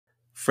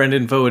Friend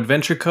Info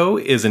Adventure Co.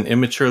 is an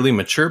immaturely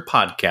mature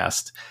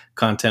podcast.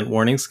 Content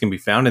warnings can be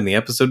found in the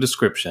episode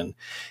description.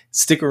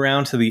 Stick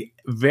around to the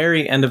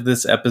very end of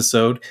this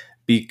episode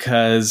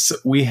because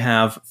we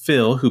have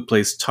Phil, who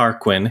plays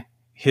Tarquin,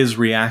 his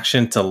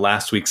reaction to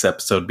last week's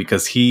episode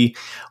because he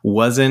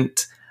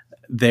wasn't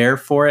there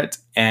for it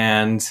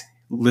and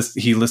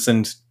he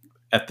listened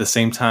at the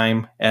same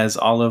time as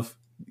all of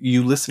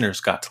you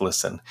listeners got to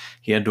listen.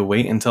 He had to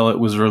wait until it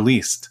was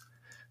released.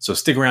 So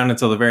stick around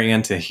until the very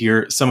end to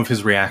hear some of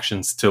his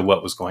reactions to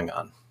what was going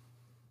on.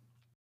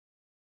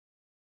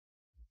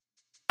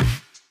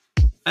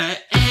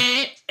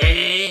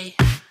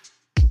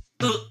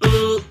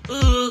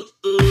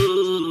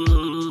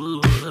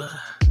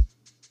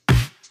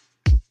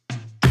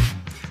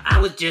 I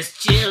was just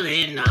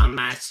chilling on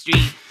my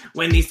street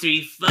when these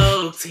three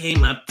folks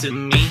came up to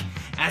me,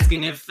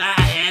 asking if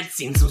I had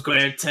seen some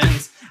square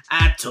tons.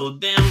 I told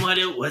them what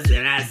it was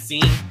that I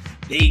seen.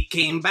 They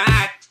came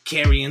back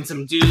carrying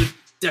some dude,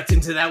 ducked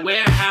into that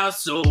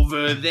warehouse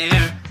over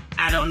there.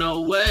 I don't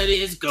know what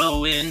is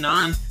going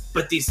on,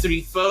 but these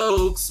three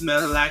folks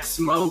smell like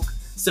smoke.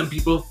 Some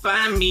people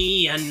find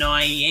me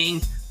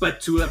annoying, but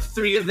two of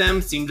three of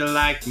them seem to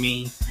like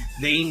me.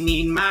 They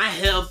need my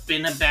help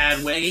in a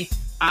bad way.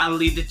 I'll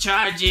lead the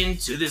charge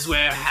into this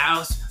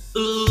warehouse.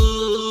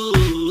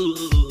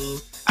 Ooh,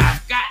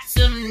 I've got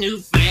some new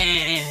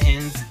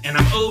friends, and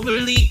I'm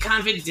overly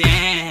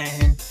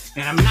confident,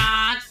 and I'm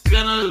not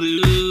gonna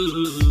lose.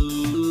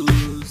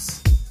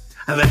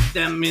 I left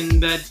them in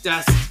the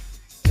dust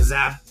as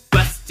I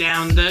bust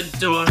down the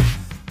door.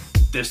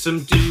 There's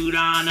some dude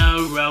on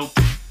a rope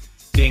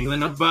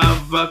dangling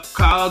above a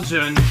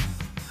cauldron.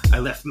 I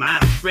left my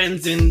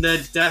friends in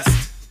the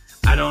dust.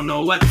 I don't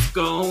know what's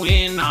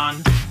going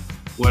on,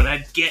 what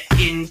I'd get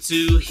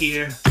into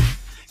here.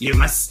 You're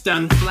my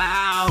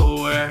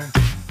stunflower.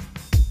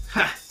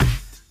 Ha!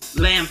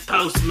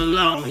 Lamppost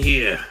Malone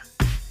here.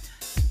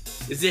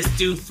 Is this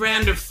dude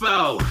friend or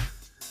foe?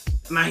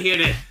 Am I here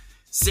to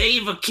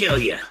save or kill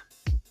you?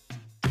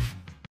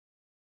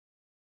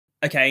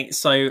 Okay,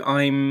 so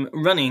I'm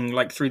running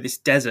through this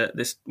desert,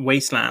 this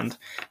wasteland,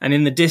 and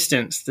in the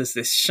distance there's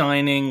this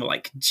shining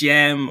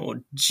gem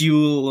or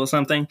jewel or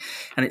something,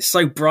 and it's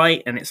so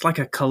bright and it's like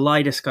a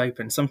kaleidoscope,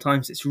 and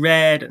sometimes it's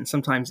red and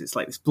sometimes it's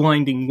like this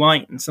blinding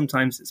white and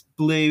sometimes it's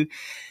blue,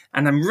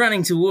 and I'm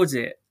running towards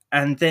it,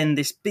 and then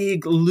this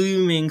big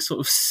looming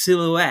sort of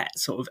silhouette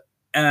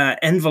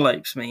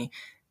envelopes me,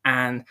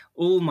 and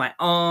all my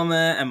armor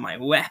and my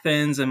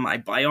weapons and my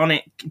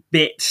bionic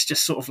bits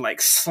just sort of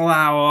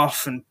slough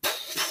off and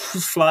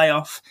fly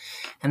off.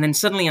 And then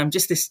suddenly I'm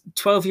just this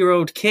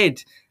 12-year-old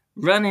kid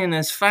running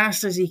as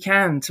fast as he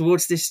can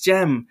towards this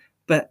gem,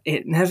 but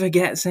it never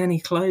gets any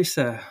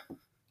closer.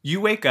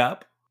 You wake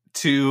up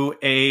to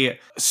a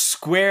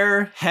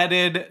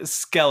square-headed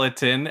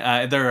skeleton.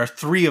 There are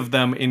three of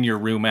them in your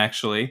room,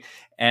 actually,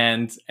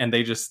 and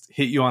they just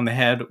hit you on the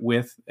head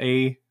with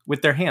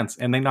their hands,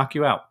 and they knock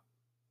you out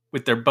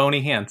with their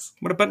bony hands.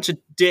 What a bunch of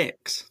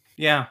dicks.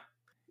 Yeah.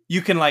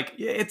 You can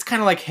it's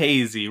kind of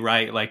hazy,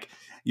 right?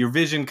 Your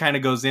vision kind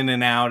of goes in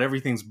and out.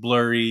 Everything's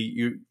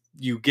blurry.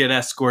 You get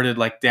escorted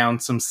down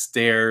some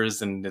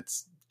stairs and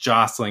it's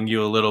jostling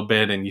you a little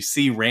bit. And you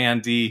see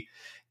Randy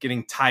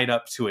getting tied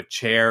up to a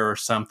chair or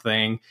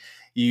something.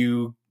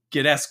 You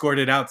get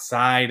escorted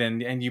outside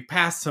and you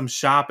pass some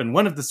shop, and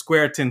one of the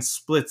Squaretons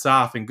splits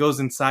off and goes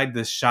inside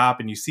this shop,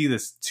 and you see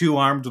this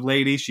 2-armed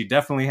lady. She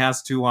definitely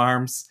has 2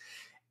 arms.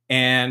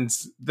 And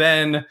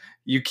then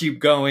you keep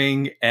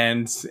going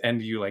and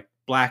you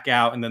black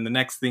out. And then the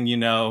next thing you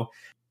know,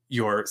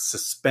 you're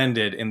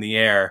suspended in the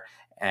air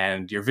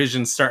and your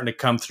vision's starting to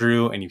come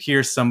through, and you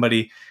hear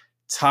somebody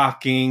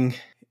talking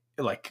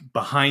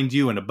behind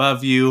you and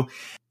above you.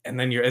 And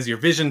then as your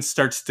vision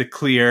starts to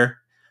clear,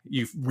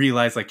 you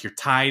realize you're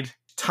tied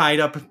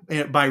up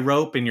by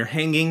rope, and you're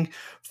hanging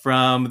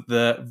from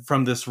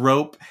this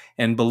rope.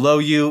 And below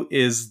you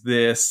is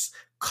this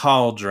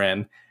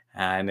cauldron.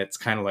 And it's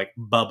kind of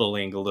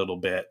bubbling a little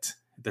bit.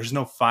 There's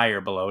no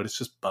fire below it. It's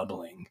just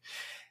bubbling.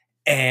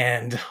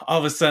 And all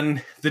of a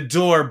sudden, the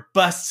door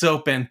busts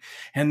open,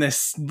 and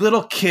this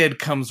little kid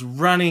comes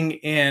running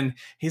in.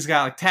 He's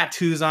got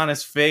tattoos on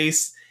his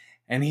face,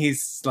 and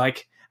he's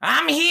like,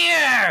 "I'm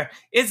here!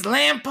 It's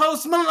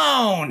Lamppost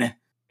Malone!"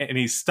 And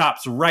he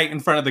stops right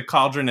in front of the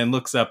cauldron and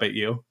looks up at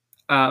you.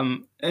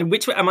 And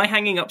which way? Am I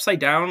hanging upside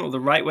down or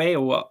the right way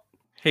or what?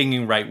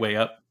 Hanging right way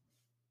up.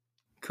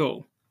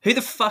 Cool. Who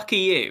the fuck are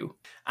you?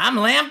 I'm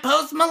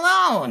Lamppost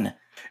Malone.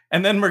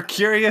 And then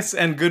Mercurius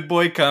and Good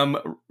Boy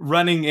come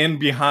running in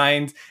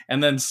behind,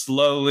 and then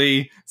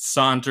slowly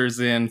saunters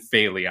in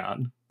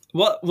Phaleon.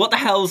 What the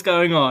hell's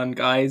going on,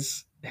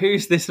 guys?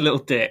 Who's this little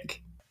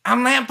dick?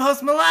 I'm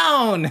Lamppost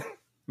Malone. I'm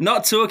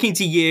not talking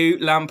to you,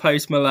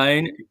 Lamppost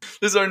Malone.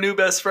 This is our new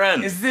best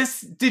friend.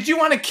 Did you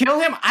want to kill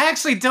him? I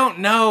actually don't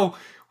know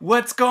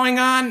what's going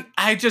on.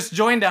 I just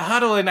joined a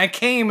huddle and I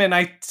came and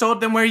I told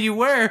them where you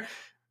were.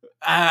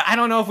 I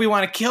don't know if we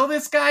want to kill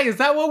this guy. Is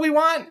that what we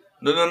want?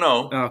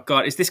 No. Oh,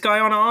 God. Is this guy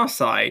on our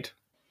side?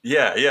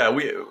 Yeah.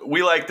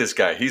 We like this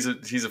guy. He's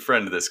a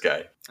friend of this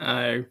guy.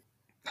 Oh.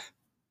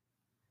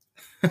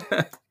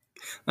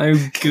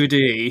 Oh,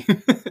 goody.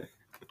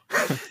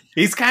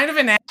 He's kind of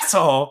an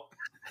asshole.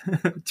 Do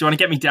you want to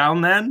get me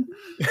down then?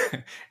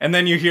 And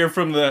then you hear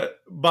from the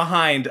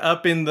behind,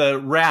 up in the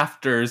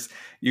rafters,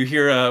 you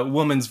hear a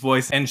woman's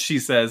voice, and she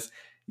says,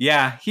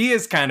 "Yeah, he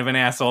is kind of an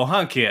asshole,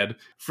 huh, kid?"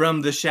 From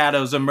the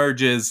shadows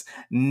emerges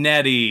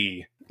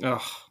Nettie.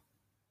 Ugh.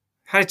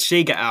 How did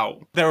she get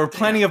out? There were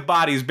plenty of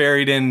bodies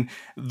buried in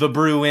the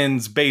Brew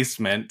Inn's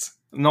basement.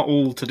 Not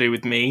all to do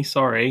with me,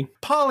 sorry.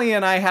 Polly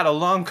and I had a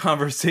long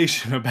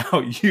conversation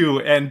about you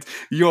and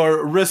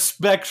your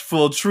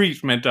respectful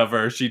treatment of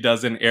her, she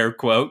does in air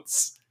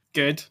quotes.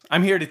 Good.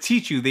 I'm here to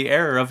teach you the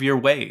error of your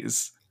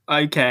ways.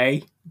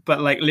 Okay,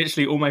 but like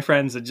literally all my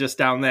friends are just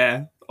down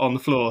there on the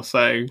floor,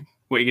 so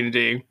what are you going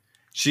to do?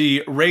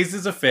 She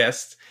raises a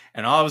fist,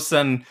 and all of a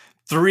sudden,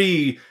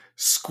 3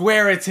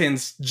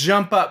 Squaretons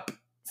jump up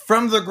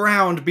from the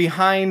ground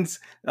behind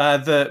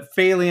the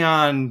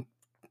Phaleon,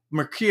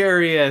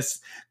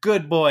 Mercurius,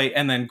 Good Boy,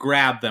 and then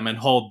grab them and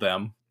hold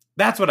them.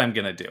 That's what I'm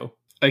going to do.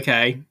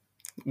 Okay,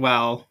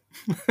 well,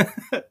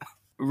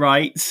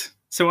 right.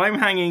 So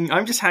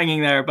I'm just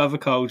hanging there above a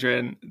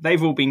cauldron.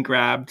 They've all been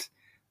grabbed.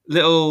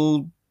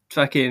 Little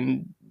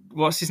fucking,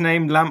 what's his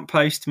name?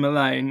 Lamppost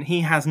Malone.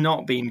 He has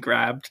not been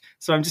grabbed.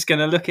 So I'm just going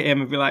to look at him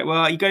and be like,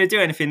 well, are you going to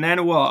do anything then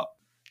or what?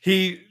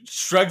 He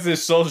shrugs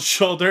his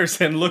shoulders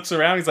and looks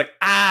around. He's like,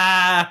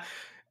 I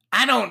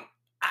don't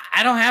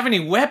have any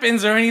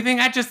weapons or anything.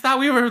 I just thought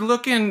we were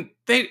looking.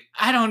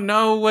 I don't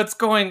know what's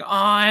going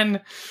on.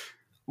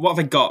 What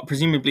have I got?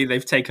 Presumably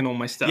they've taken all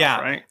my stuff,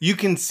 right? You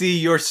can see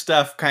your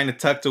stuff kind of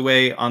tucked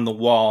away on the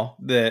wall.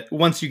 That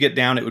once you get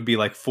down, it would be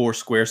like 4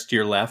 squares to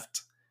your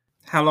left.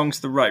 How long's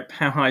the rope?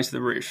 How high's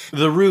the roof?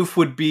 The roof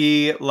would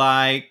be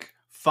like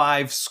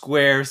 5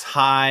 squares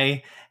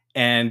high,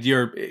 and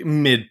your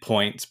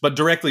midpoint. But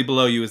directly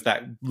below you is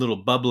that little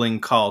bubbling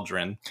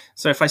cauldron.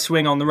 So if I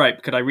swing on the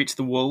rope, could I reach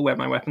the wall where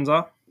my weapons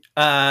are?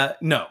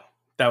 No,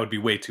 that would be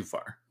way too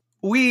far.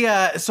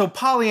 So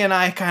Polly and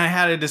I kind of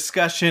had a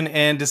discussion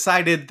and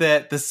decided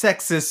that the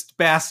sexist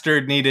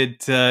bastard needed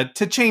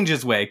to change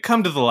his way,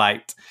 come to the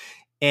light.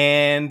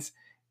 And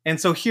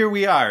so here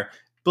we are,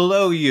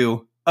 below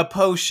you, a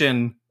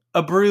potion,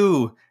 a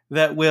brew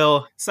that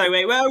will... So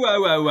wait,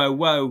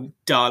 whoa,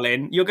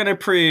 darling. You're going to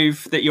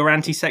prove that you're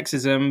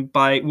anti-sexism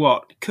by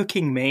what?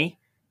 Cooking me?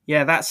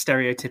 Yeah, that's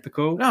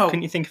stereotypical. No.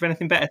 Couldn't you think of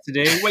anything better to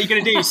do? What are you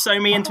going to do? Sew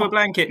me into a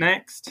blanket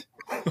next?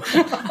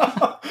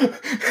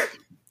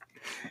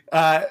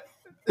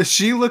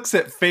 She looks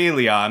at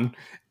Phaleon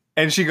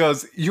and she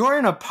goes, "You're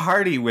in a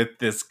party with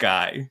this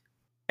guy."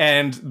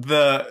 And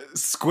the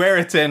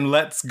Squareton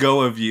lets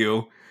go of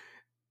you.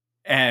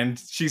 And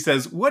she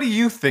says, "What do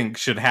you think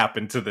should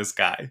happen to this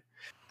guy?"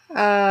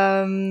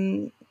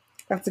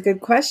 That's a good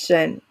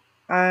question.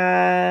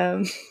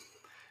 Are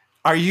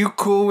you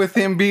cool with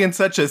him being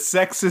such a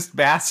sexist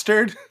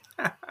bastard?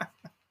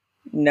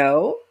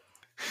 No.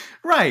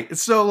 Right.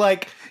 So,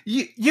 like,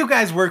 you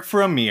guys work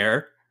for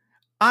Amir.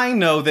 I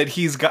know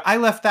that I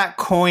left that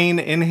coin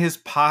in his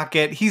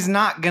pocket. He's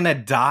not gonna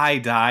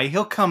die.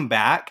 He'll come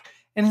back,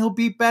 and he'll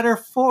be better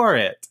for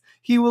it.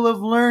 He will have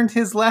learned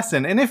his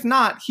lesson. And if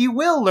not, he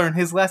will learn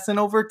his lesson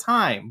over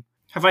time.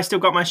 Have I still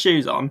got my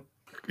shoes on?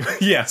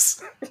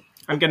 Yes.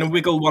 I'm going to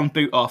wiggle one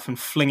boot off and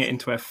fling it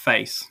into her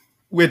face.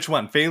 Which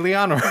one,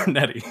 Phaleon or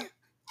Nettie?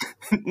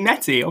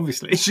 Nettie,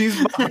 obviously.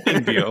 She's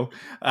behind you.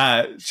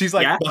 She's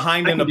like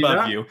behind and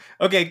above you.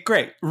 Okay,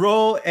 great.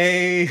 Roll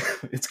a...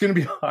 It's going to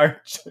be hard.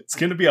 It's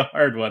going to be a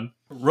hard one.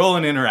 Roll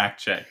an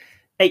interact check.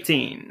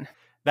 18.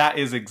 That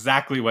is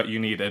exactly what you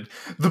needed.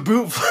 The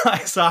boot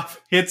flies off,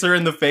 hits her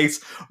in the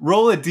face.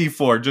 Roll a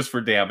d4 just for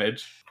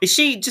damage. Is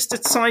she, just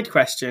a side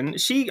question,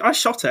 I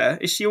shot her.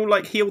 Is she all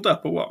like healed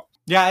up or what?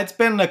 Yeah, it's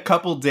been a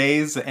couple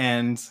days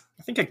and...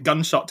 I think a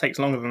gunshot takes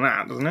longer than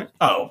that, doesn't it?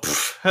 Oh,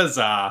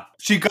 huzzah.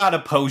 She got a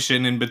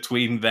potion in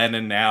between then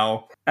and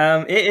now.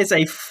 It is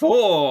a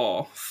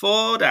 4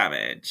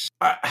 damage.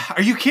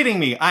 Are you kidding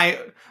me?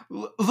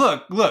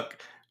 Look.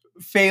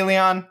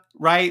 Phaleon,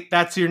 right?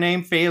 That's your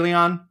name,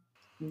 Phaleon?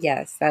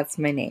 Yes, that's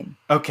my name.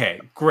 Okay,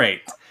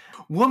 great.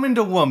 Woman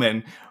to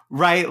woman,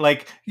 right?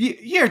 Like,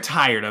 you're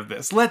tired of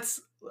this.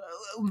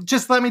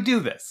 Just let me do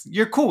this.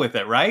 You're cool with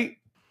it, right?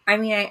 I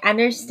mean, I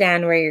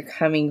understand where you're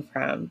coming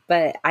from,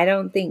 but I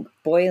don't think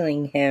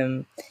boiling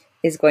him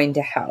is going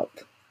to help.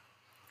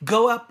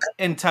 Go up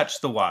and touch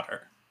the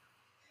water.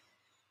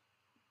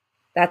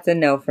 That's a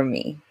no for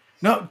me.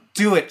 No,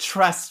 do it.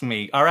 Trust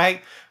me, all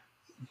right?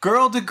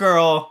 Girl to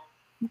girl,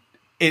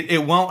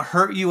 it won't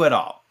hurt you at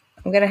all.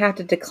 I'm going to have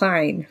to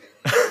decline.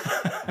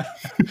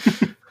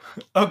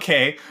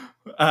 Okay.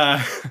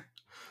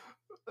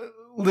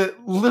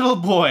 Little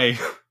boy,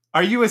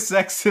 are you a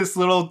sexist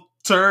little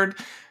turd?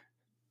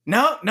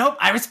 Nope,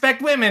 I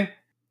respect women,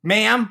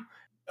 ma'am.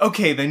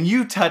 Okay, then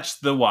you touch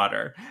the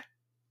water.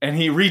 And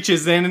he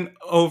reaches in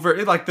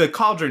over, like the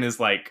cauldron is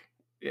like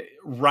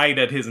right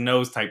at his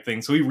nose type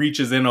thing. So he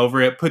reaches in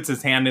over it, puts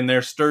his hand in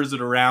there, stirs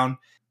it around.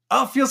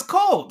 Oh, it feels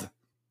cold.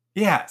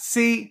 Yeah,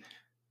 see,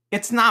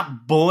 it's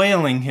not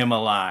boiling him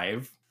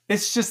alive.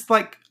 It's just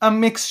like a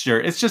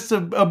mixture. It's just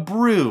a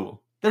brew.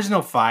 There's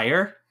no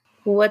fire.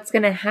 What's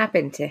going to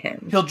happen to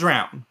him? He'll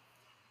drown.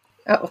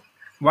 Oh,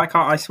 Why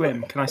can't I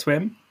swim? Can I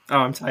swim? Oh,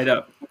 I'm tied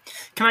up.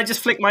 Can I just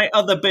flick my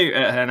other boot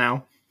at her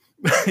now?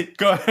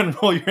 Go ahead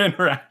and roll your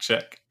interact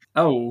check.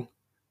 Oh,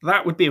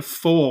 that would be a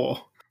 4.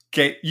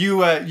 Okay,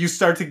 you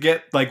start to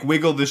get, like,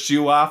 wiggle the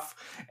shoe off,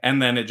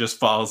 and then it just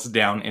falls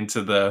down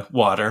into the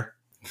water.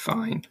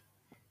 Fine.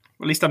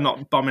 At least I'm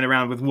not bombing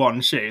around with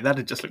one shoe.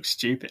 That'd just look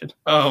stupid.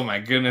 Oh my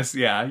goodness,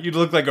 yeah. You'd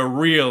look like a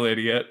real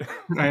idiot.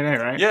 I know,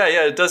 right?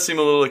 Yeah, it does seem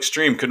a little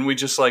extreme. Couldn't we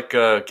just, like,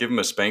 give him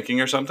a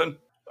spanking or something?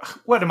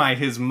 What am I,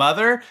 his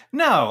mother?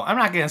 No, I'm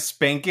not going to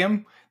spank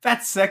him.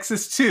 That's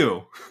sexist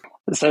too.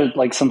 Is there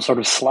like some sort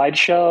of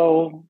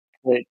slideshow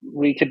that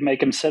we could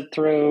make him sit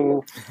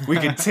through? We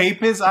could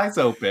tape his eyes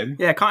open.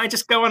 Yeah, can't I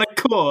just go on a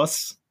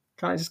course?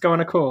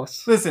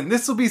 Listen,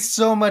 this will be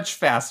so much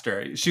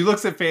faster. She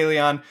looks at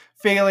Phaleon.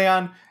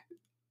 Phaleon,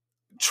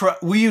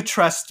 will you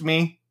trust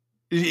me?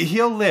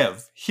 He'll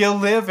live. He'll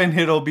live and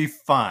it'll be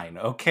fine,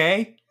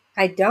 okay?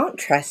 I don't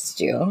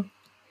trust you.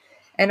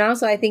 And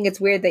also, I think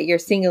it's weird that you're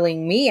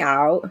singling me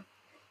out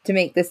to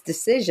make this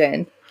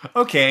decision.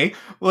 Okay,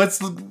 let's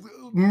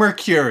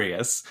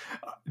Mercurius.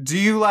 Do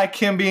you like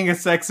him being a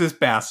sexist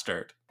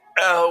bastard?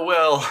 Oh,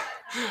 well,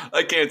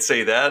 I can't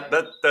say that.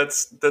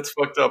 That's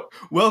fucked up.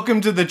 Welcome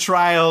to the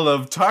trial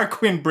of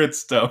Tarquin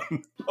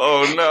Bridgestone.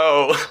 Oh,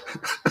 no.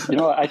 You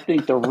know, I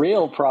think the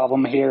real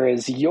problem here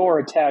is your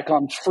attack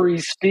on free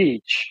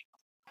speech.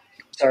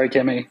 Sorry,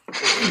 Kimmy.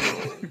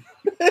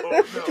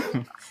 Oh,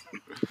 no.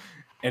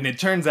 And it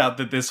turns out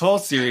that this whole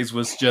series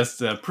was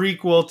just a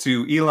prequel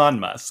to Elon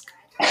Musk.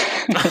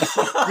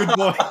 Good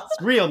boy. His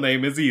real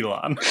name is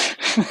Elon.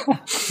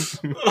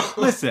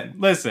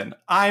 Listen.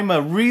 I'm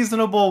a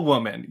reasonable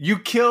woman. You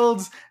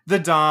killed the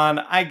Don.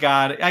 I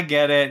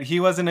get it. He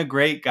wasn't a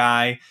great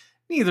guy.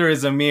 Neither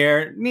is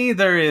Amir.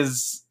 Neither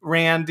is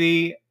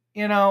Randy.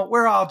 You know,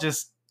 we're all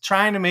just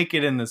trying to make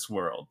it in this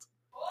world.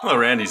 Well,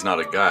 Randy's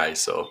not a guy,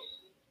 so...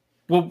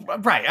 Well,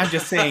 right. I'm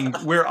just saying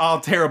we're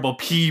all terrible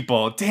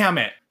people. Damn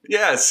it.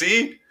 Yeah,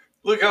 see?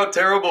 Look how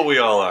terrible we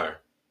all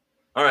are.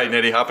 All right,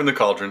 Nettie, hop in the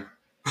cauldron.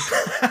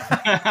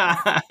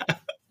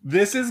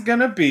 This is going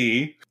to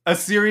be a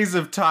series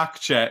of talk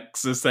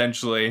checks,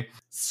 essentially.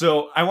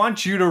 So I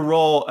want you to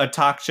roll a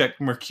talk check,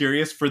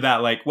 Mercurius, for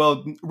that, like,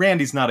 well,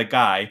 Randy's not a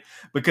guy,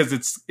 because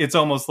it's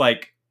almost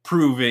like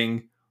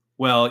proving,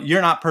 well,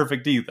 you're not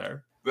perfect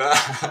either.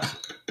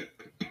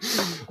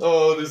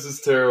 Oh, this is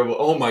terrible.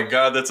 Oh my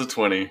god, that's a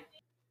 20.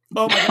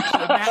 Oh my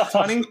god, that's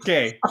 20?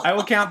 Okay, I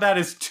will count that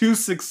as 2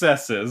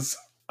 successes.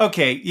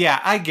 Okay,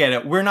 yeah, I get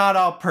it. We're not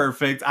all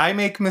perfect. I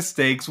make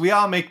mistakes. We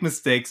all make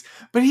mistakes.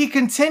 But he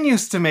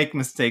continues to make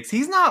mistakes.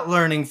 He's not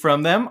learning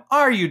from them.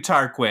 Are you,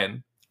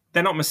 Tarquin?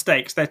 They're not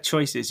mistakes. They're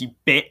choices, you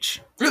bitch.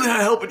 Really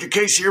not helping your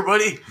case here,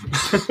 buddy.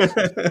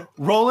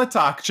 Roll a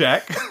talk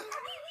check.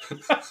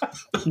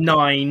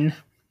 9.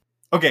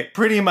 Okay,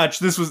 pretty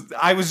much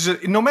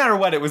no matter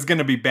what, it was going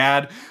to be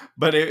bad,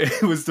 but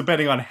it was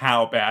depending on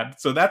how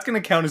bad. So that's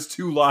going to count as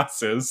 2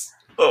 losses.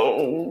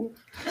 Oh.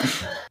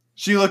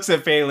 She looks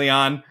at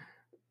Phaleon.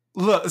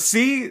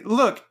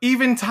 Look,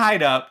 even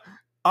tied up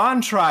on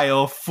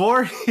trial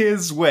for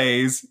his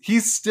ways,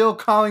 he's still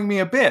calling me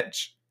a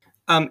bitch.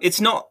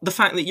 It's not the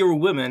fact that you're a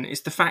woman,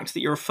 it's the fact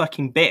that you're a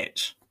fucking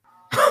bitch.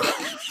 God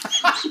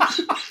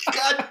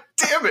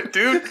damn it,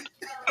 dude.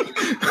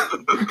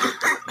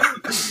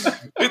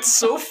 It's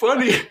so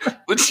funny,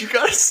 but you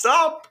gotta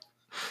stop.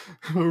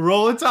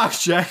 Roll a talk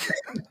check.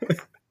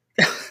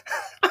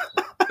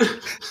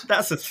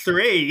 That's a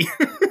 3.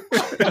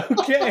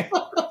 Okay.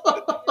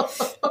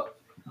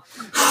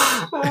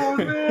 Oh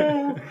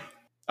no.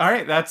 All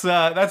right,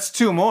 that's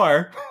 2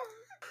 more.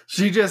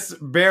 She just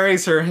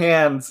buries her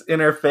hands in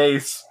her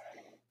face,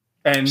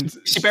 and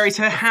She buries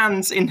her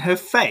hands in her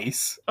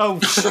face. oh,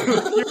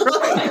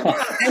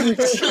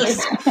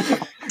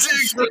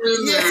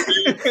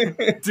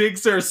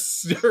 digs her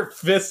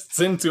fists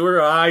into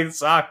her eye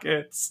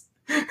sockets.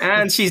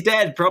 And she's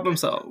dead. Problem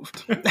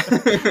solved.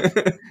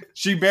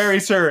 She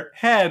buries her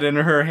head in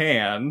her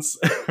hands.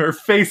 Her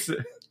face.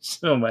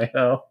 Oh my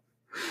hell.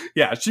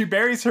 Yeah, she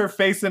buries her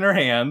face in her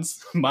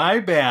hands. My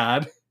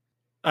bad.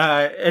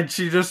 And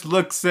she just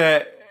looks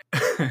at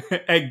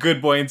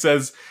Good Boy and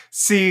says,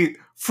 see,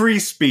 free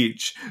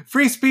speech.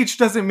 Free speech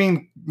doesn't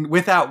mean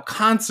without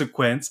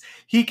consequence.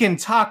 He can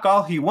talk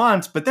all he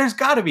wants, but there's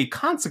got to be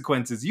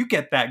consequences. You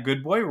get that,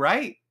 Good Boy,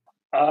 right?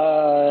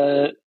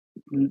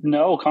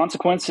 No,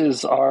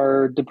 consequences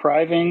are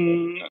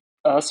depriving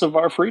us of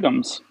our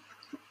freedoms.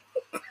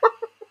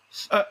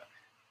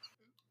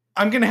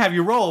 I'm going to have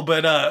you roll,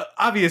 but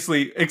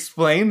obviously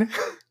explain.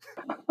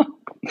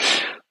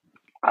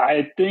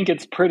 I think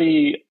it's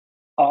pretty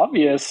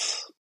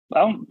obvious. I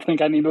don't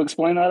think I need to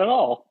explain that at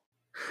all.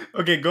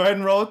 Okay, go ahead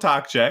and roll a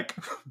talk check.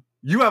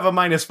 You have a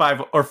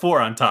 -5 or 4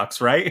 on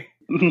talks, right?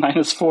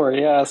 -4,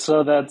 yeah.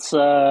 So that's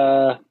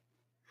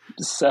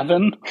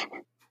 7.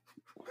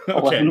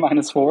 Okay. 11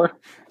 minus 4.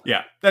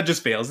 Yeah, that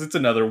just fails. It's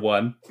another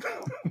 1.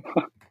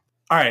 All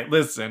right,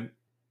 listen.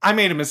 I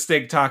made a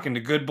mistake talking to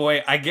Good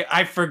Boy.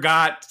 I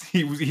forgot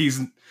he's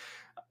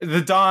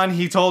the Dawn.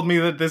 He told me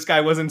that this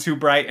guy wasn't too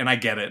bright, and I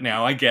get it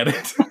now. I get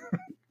it.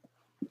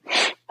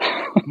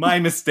 My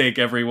mistake,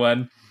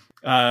 everyone.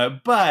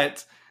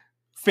 But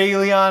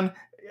Phaleon,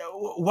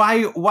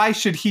 why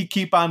should he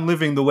keep on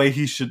living the way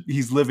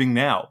he's living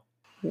now?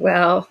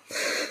 Well,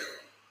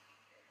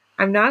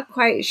 I'm not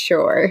quite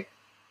sure.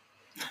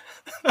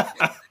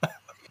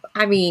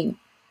 I mean,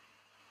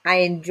 I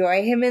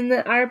enjoy him in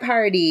our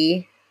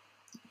party,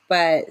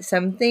 but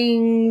some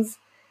things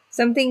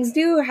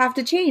do have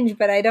to change,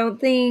 but I don't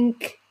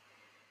think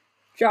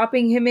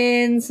dropping him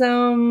in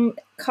some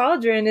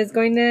cauldron is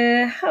going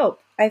to help.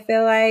 I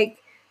feel like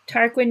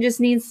Tarquin just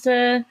needs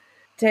to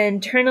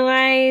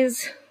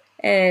internalize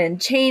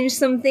and change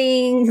some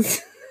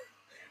things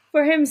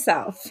for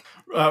himself.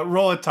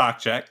 Roll a talk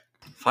check.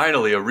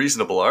 Finally, a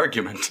reasonable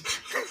argument.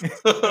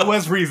 It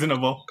was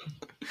reasonable.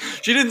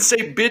 She didn't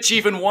say bitch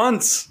even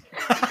once.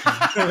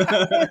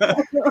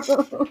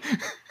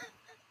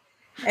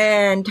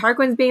 And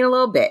Tarquin's being a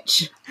little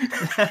bitch.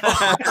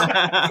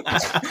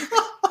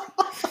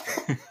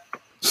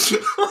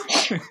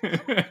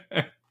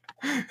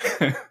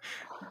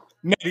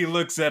 Nettie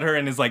looks at her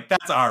and is like,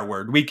 that's our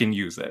word. We can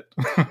use it.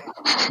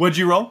 What'd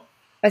you roll?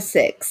 A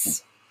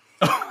 6.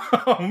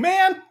 Oh,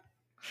 man.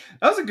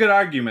 That was a good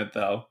argument,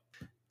 though.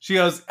 She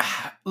goes,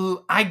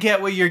 I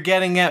get what you're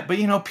getting at,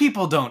 but,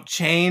 people don't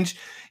change.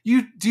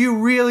 Do you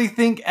really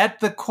think at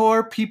the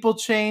core people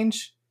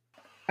change?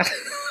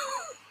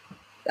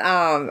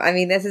 I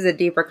mean, this is a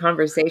deeper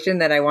conversation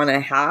that I want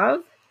to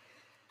have.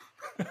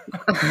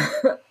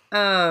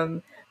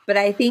 But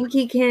I think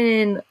he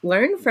can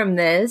learn from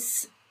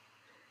this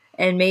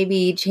and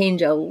maybe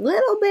change a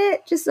little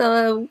bit, just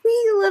a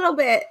wee little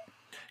bit.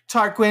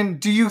 Tarquin,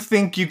 do you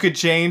think you could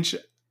change?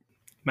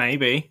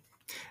 Maybe.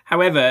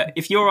 However,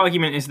 if your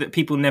argument is that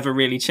people never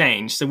really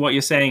change, so what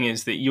you're saying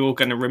is that you're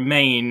going to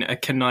remain a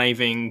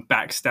conniving,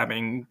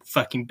 backstabbing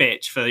fucking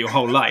bitch for your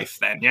whole life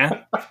then,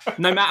 yeah?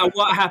 No matter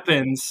what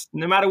happens,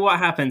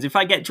 if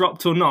I get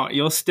dropped or not,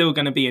 you're still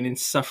going to be an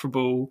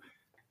insufferable...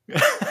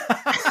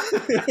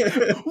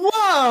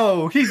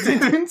 Whoa! He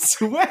didn't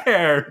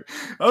swear!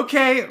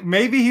 Okay,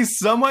 maybe he's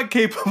somewhat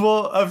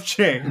capable of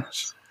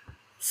change.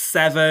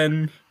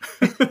 7.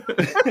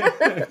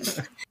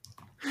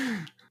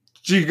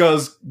 She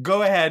goes,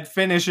 go ahead,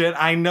 finish it.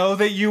 I know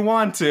that you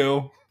want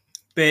to.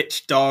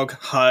 Bitch, dog,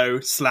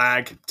 hoe,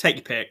 slag, take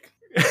your pick.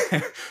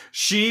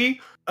 She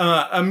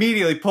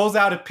immediately pulls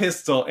out a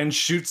pistol and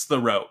shoots the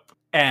rope.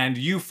 And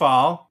you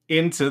fall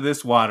into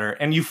this water.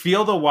 And you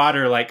feel the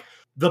water, like,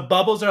 the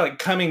bubbles are, like,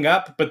 coming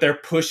up, but they're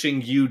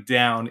pushing you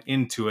down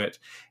into it.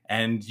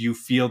 And you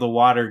feel the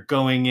water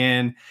going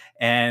in.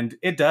 And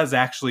it does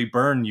actually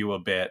burn you a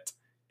bit.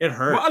 It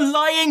hurts. What a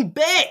lying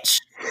bitch!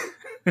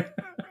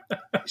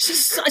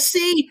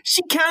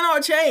 She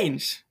cannot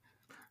change.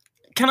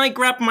 Can I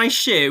grab my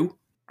shoe?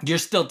 You're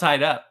still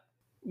tied up.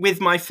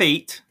 With my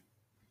feet?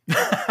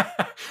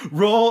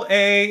 Roll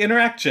a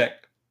interact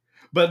check.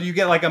 But you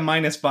get like a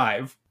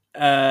 -5.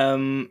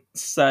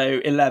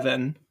 So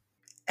 11.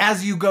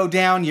 As you go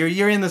down,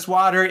 you're in this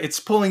water, it's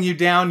pulling you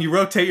down, you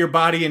rotate your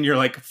body and your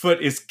like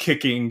foot is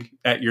kicking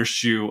at your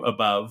shoe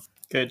above.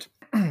 Good.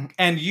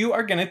 And you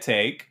are gonna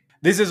take,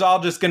 this is all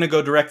just gonna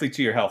go directly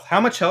to your health. How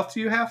much health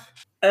do you have?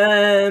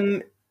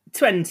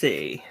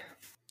 20.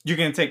 You're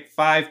gonna take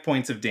 5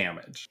 points of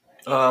damage.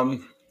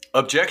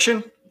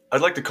 Objection?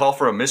 I'd like to call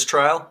for a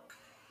mistrial.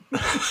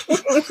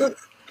 The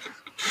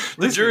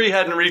jury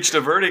hadn't reached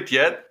a verdict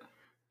yet.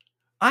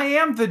 I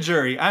am the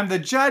jury. I'm the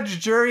judge,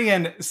 jury,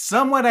 and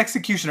somewhat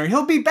executioner.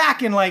 He'll be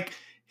back in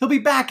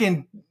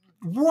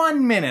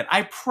 1 minute.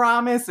 I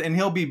promise, and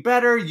he'll be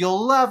better.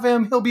 You'll love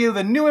him. He'll be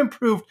the new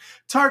improved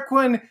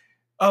Tarquin.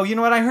 Oh, you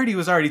know what? I heard he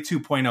was already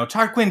 2.0.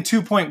 Tarquin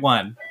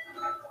 2.1.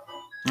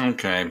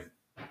 Okay.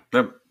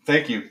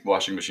 Thank you,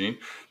 washing machine.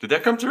 Did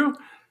that come through?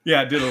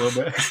 Yeah, it did a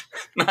little bit.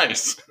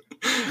 Nice.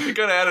 You kind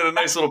of added a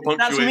nice little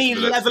punctuation. That's me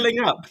leveling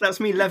up. That's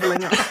me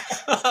leveling up.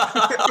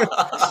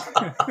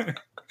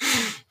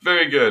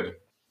 Very good.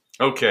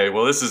 Okay,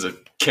 well, this is a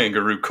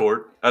kangaroo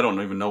court. I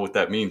don't even know what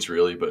that means,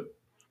 really, but...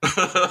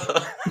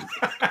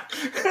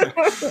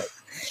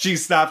 She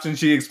stops and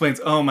she explains,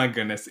 oh my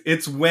goodness.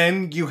 It's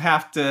when you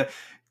have to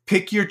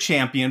pick your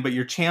champion, but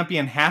your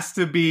champion has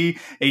to be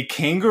a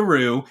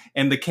kangaroo,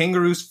 and the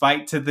kangaroos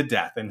fight to the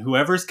death. And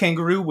whoever's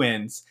kangaroo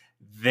wins,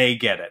 they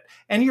get it.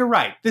 And you're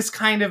right, this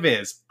kind of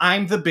is.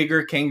 I'm the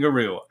bigger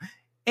kangaroo.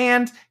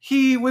 And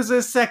he was a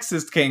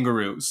sexist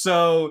kangaroo,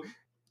 so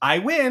I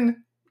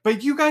win,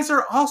 but you guys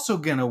are also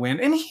gonna win,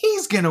 and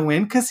he's gonna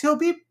win because he'll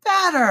be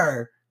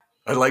better.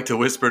 I'd like to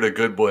whisper to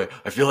Good Boy,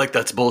 I feel like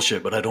that's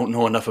bullshit, but I don't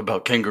know enough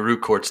about kangaroo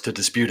courts to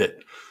dispute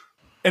it.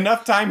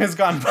 Enough time has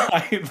gone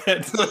by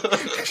that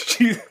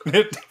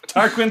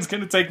Tarquin's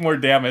gonna take more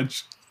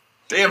damage.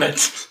 Damn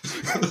it.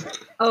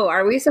 Oh,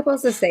 are we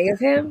supposed to save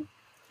him?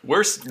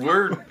 We're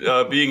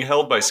being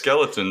held by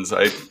skeletons.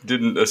 I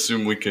didn't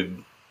assume we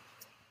could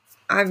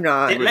I'm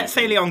not. It let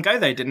Phaleon go,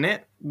 though, didn't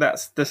it?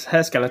 That's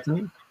her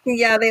skeleton.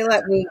 Yeah, they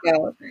let me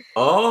go.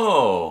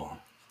 Oh.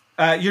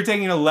 You're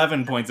taking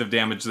 11 points of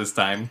damage this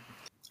time.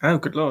 Oh,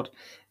 good lord.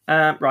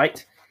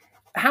 Right.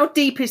 How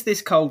deep is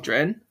this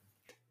cauldron?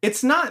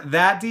 It's not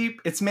that deep.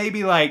 It's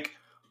maybe like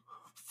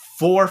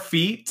 4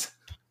 feet.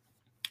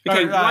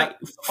 Okay, Or, right.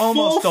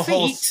 almost 4 a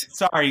whole. feet?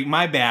 Sorry,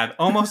 my bad.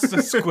 Almost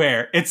a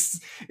square.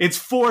 It's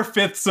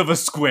 4/5 of a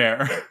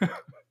square.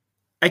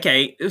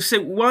 Okay,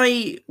 so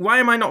why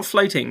am I not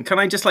floating? Can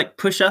I just like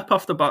push up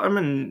off the bottom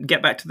and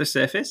get back to the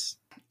surface?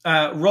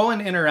 Roll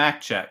an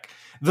interact check.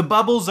 The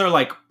bubbles are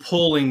like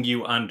pulling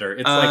you under.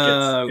 It's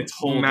like it's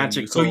holding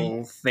magical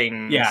you. So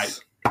things. Yeah.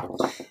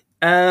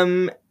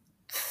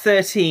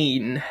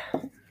 13.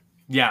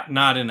 Yeah,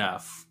 not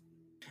enough.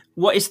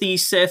 What is the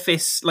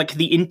surface, like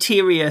the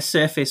interior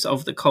surface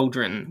of the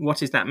cauldron?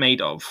 What is that made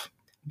of?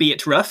 Be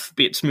it rough,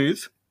 be it smooth?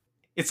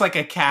 It's like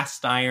a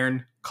cast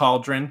iron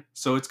cauldron,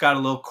 so it's got a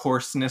little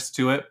coarseness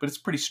to it, but it's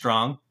pretty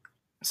strong.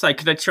 So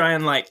could I try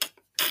and like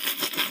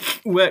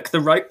work the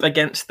rope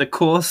against the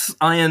coarse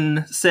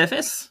iron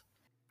surface?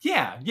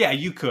 Yeah,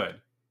 you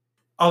could.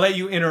 I'll let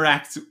you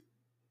interact.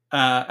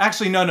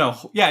 Actually,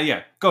 no.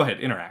 Yeah. Go ahead,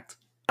 interact.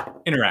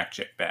 Interact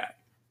check that.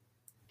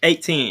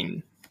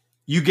 18.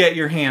 You get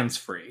your hands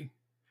free.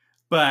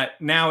 But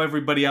now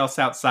everybody else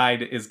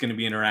outside is going to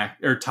be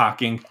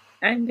talking.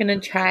 I'm gonna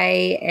try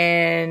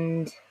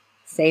and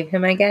save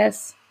him, I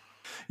guess.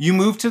 You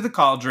move to the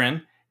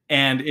cauldron,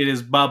 and it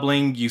is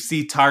bubbling. You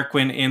see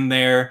Tarquin in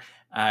there.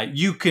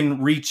 You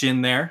can reach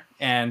in there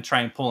and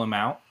try and pull him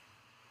out.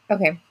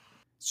 Okay.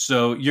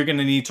 So you're going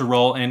to need to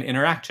roll an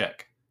interact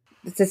check.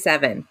 It's a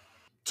 7.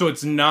 So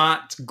it's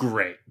not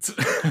great.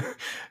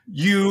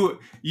 you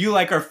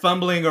like are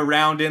fumbling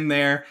around in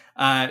there.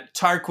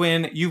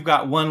 Tarquin, you've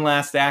got one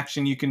last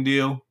action you can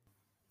do.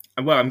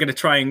 Well, I'm going to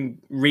try and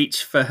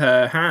reach for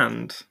her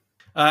hand.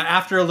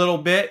 After a little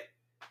bit,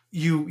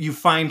 you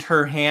find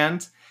her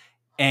hand,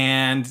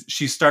 and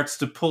she starts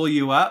to pull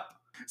you up.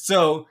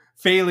 So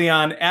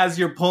Phaleon, as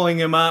you're pulling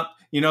him up,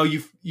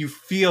 you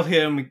feel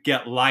him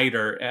get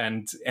lighter,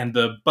 and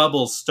the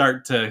bubbles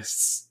start to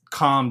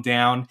calm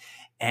down.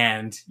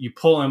 And you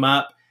pull him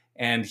up,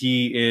 and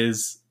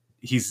he's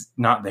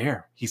not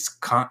there. He's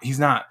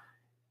not.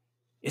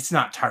 It's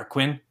not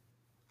Tarquin.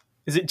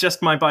 Is it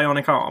just my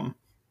bionic arm?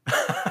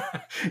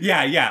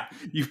 Yeah.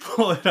 You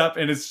pull it up,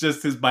 and it's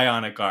just his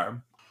bionic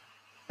arm.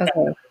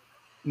 Okay.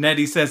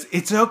 Nettie says,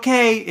 It's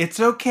okay.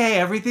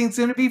 Everything's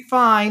going to be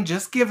fine.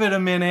 Just give it a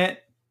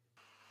minute.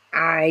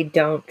 I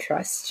don't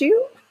trust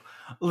you.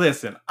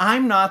 Listen,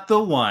 I'm not the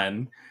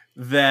one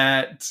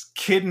that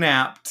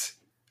kidnapped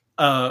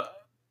a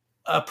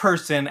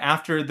person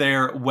after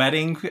their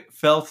wedding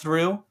fell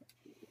through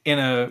in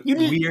a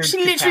weird...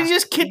 She literally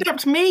just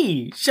kidnapped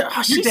me.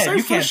 She's dead. so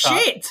You full of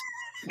can't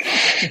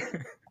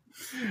shit.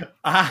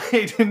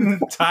 I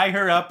didn't tie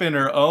her up in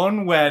her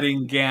own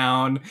wedding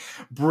gown,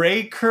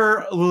 break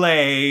her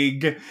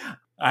leg.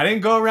 I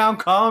didn't go around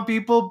calling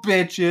people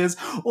bitches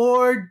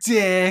or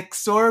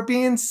dicks or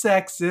being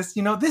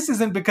sexist. This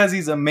isn't because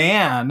he's a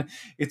man.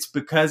 It's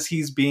because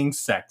he's being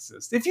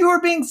sexist. If you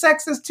were being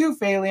sexist too,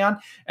 Phaleon.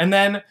 And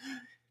then,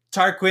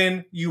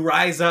 Tarquin, you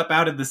rise up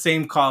out of the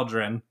same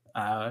cauldron,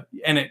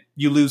 and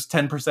you lose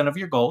 10% of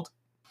your gold.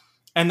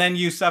 And then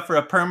you suffer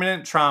a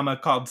permanent trauma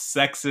called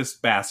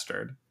sexist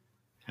bastard.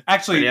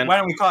 Actually, Brilliant. Why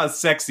don't we call it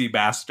sexy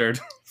bastard?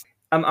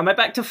 Am I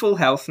back to full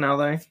health now,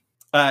 though?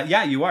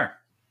 Yeah, you are.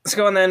 Let's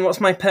go on then.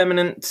 What's my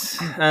permanent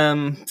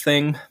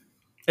thing?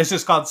 It's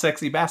just called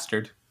sexy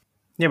bastard.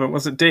 Yeah, but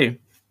what's it do?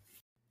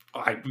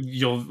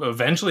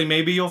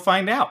 Maybe you'll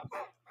find out.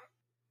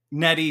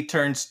 Nettie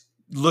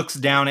looks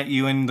down at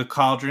you in the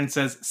cauldron,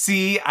 says,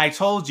 See, I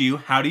told you.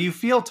 How do you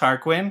feel,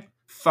 Tarquin?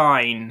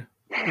 Fine.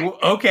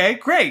 Okay,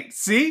 great.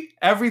 See,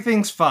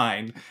 everything's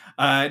fine.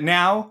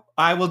 Now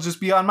I will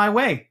just be on my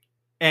way.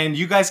 And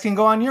you guys can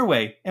go on your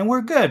way. And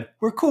we're good.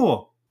 We're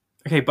cool.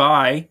 Okay,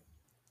 bye.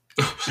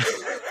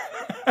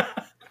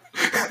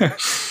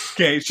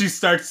 Okay, she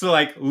starts to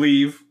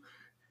leave,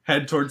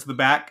 head towards the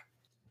back.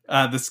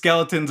 The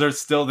skeletons are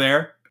still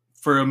there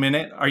for a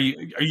minute. Are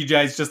you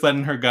guys just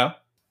letting her go?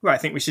 Well, I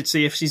think we should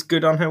see if she's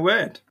good on her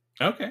word.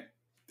 Okay.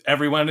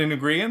 Everyone in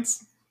agreement?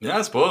 Yeah,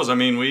 I suppose. I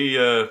mean, we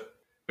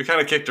kind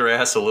of kicked her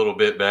ass a little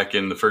bit back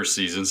in the first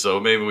season, so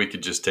maybe we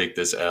could just take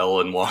this L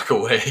and walk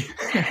away.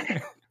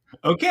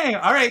 Okay,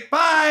 all right,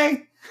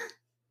 bye!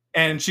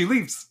 And she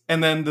leaves.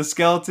 And then the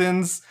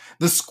skeletons,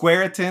 the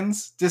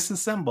squaretons,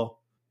 disassemble.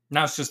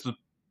 Now it's just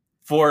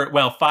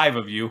 5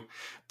 of you.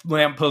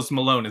 Lamppost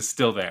Malone is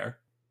still there.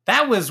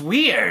 That was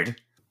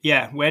weird.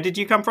 Yeah, where did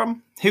you come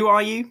from? Who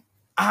are you?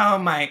 Oh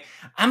my,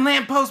 I'm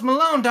Lamppost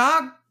Malone,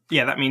 dog.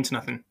 Yeah, that means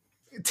nothing.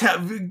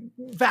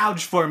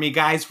 Vouch for me,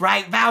 guys,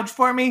 right? Vouch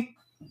for me?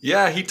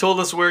 Yeah, he told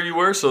us where you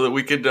were so that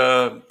we could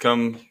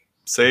come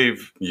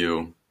save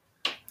you.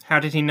 How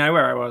did he know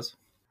where I was?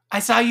 I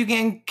saw you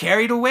getting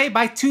carried away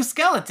by 2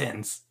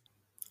 skeletons.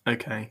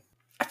 Okay.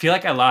 I feel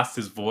like I lost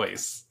his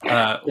voice.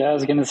 Yeah, I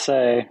was going to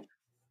say,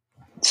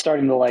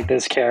 starting to like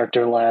this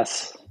character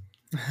less.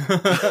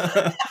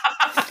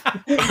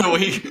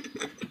 we,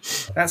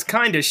 That's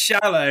kind of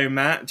shallow,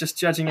 Matt, just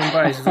judging him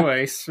by his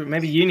voice.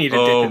 Maybe you need a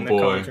dip Oh, in the boy.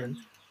 cauldron.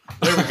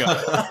 There we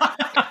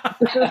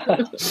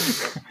go.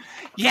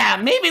 Yeah,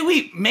 maybe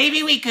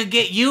we could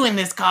get you in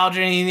this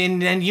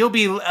cauldron, and you'll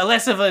be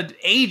less of an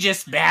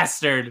ageist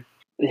bastard.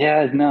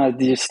 Yeah, no,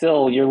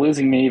 you're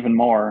losing me even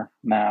more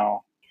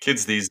now.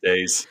 kids these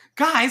days.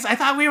 Guys, I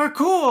thought we were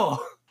cool.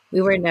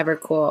 We were never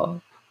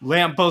cool.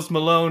 Lamppost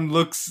Malone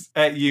looks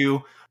at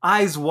you,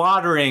 eyes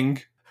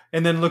watering,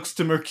 and then looks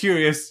to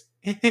Mercurius.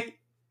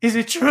 Is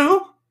it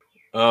true?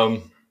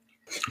 I'm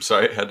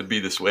sorry it had to be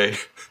this way.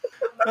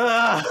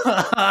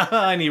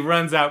 And he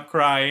runs out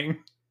crying.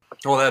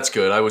 Well, that's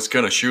good. I was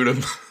going to shoot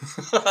him.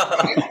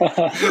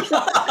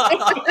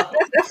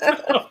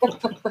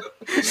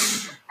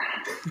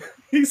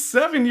 He's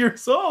 7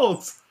 years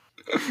old.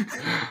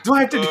 Do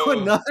I have to do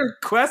another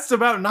quest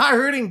about not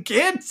hurting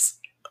kids?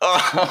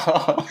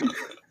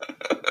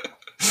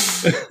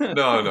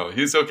 No,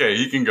 he's okay.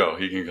 He can go.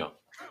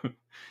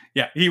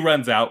 Yeah, he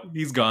runs out.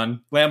 He's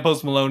gone.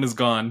 Lamppost Malone is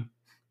gone.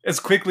 As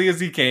quickly as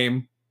he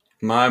came.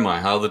 My,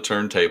 how the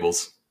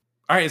turntables.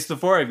 All right, it's the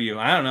four of you.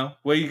 I don't know.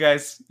 What you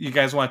guys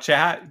want to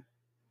chat?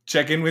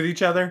 Check in with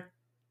each other?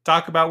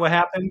 Talk about what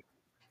happened?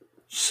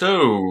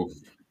 So,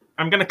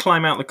 I'm going to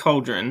climb out the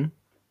cauldron.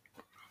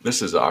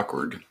 this is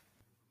awkward.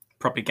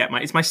 Probably get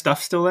is my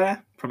stuff still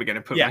there? Probably going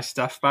to put Yeah. my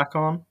stuff back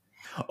on.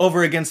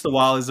 Over against the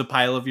wall is a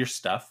pile of your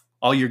stuff.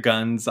 All your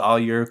guns, all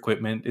your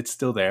equipment. It's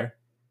still there.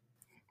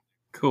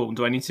 Cool.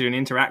 Do I need to do an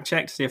interact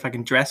check to see if I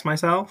can dress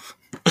myself?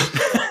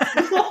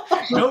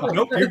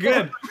 Nope, you're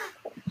good.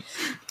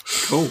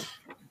 Cool.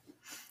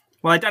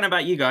 Well, I don't know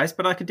about you guys,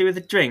 but I could do with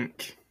a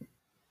drink.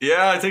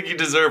 Yeah, I think you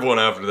deserve one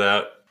after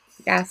that.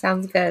 Yeah,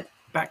 sounds good.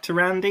 Back to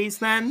Randy's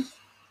then.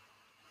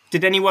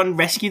 Did anyone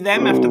rescue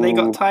them after they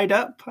got tied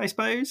up, I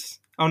suppose?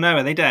 Oh no,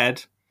 are they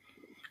dead?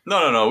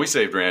 No. We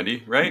saved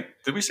Randy, right?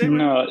 Did we save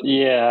Randy? No,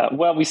 yeah.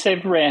 Well, we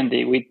saved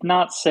Randy. We did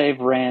not save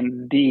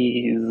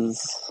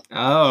Randy's.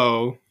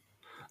 Oh.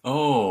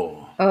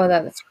 Oh. Oh,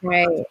 that's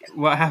right.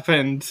 What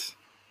happened?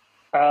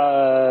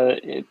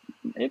 It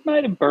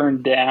might have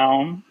burned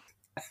down.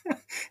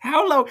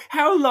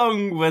 How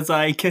long was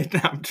I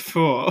kidnapped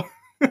for?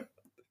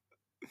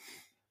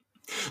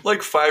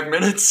 Like 5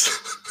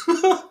 minutes.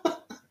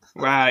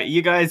 Wow,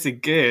 you guys are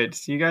good.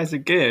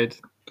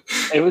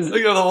 It was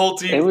Look how the whole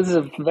team. it was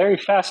a very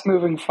fast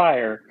moving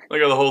fire.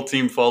 Look how the whole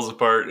team falls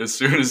apart as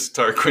soon as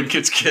Tarquin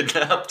gets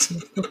kidnapped.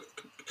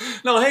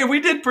 No, hey, we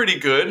did pretty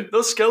good.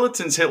 Those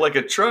skeletons hit like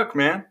a truck,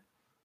 man.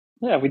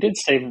 Yeah, we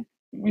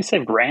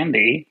saved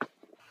Randy.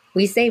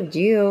 We saved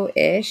you,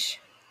 ish.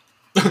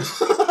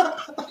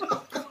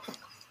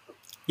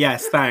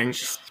 Yes,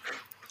 thanks.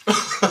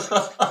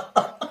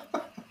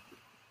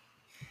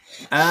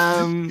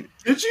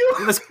 Did you?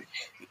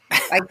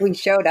 Like we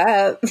showed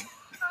up.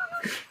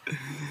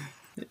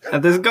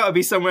 There's got to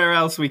be somewhere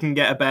else we can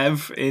get a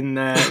bev in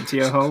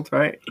Geohold,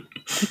 right?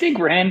 I think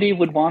Randy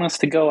would want us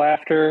to go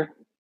after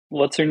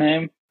what's her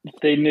name if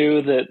they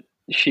knew that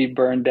she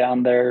burned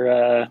down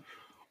their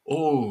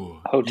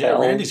Oh,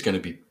 Hotel. Yeah, Randy's gonna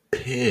be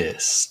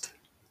pissed.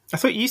 I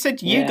thought you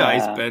said you Yeah.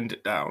 guys burned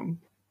it down.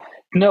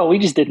 No, we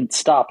just didn't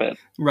stop it.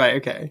 Right,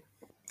 okay.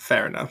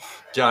 Fair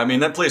enough. Yeah, I mean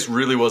that place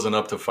really wasn't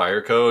up to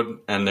fire code,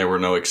 and there were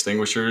no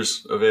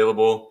extinguishers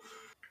available.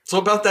 So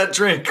about that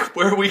drink,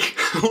 where are we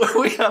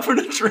having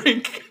a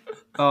drink?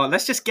 Oh,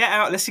 let's just get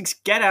out. Let's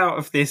just get out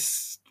of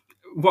this.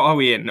 What are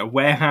we in? A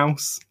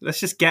warehouse? Let's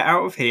just get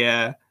out of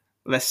here.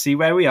 Let's see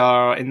where we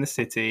are in the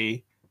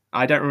city.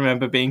 I don't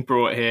remember being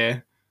brought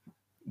here.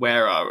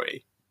 Where are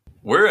we?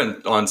 We're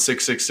on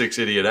 666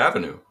 Idiot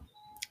Avenue.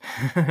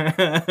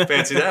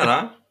 Fancy that,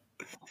 huh?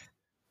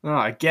 Oh,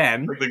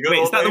 again. Like the good Wait,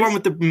 is old that the days? one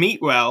with the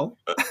meat well?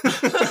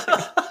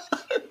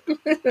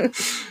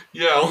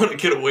 Yeah, I want to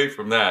get away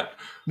from that.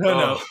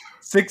 No.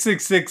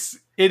 666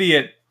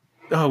 Idiot.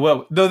 Oh,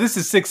 well, no, this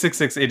is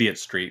 666 Idiot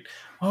Street.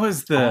 What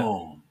was the...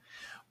 Oh.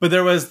 But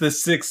there was the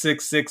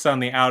 666 on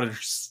the outer...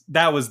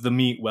 That was the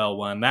meat well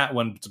one. That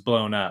one's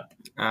blown up.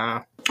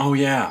 Oh,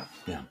 yeah.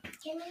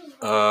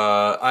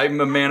 I'm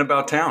a man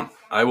about town.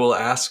 I will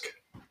ask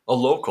a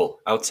local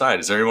outside.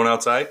 Is there anyone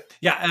outside?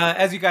 Yeah,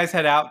 as you guys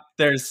head out,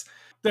 there's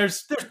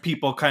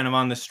people kind of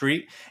on the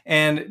street.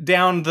 And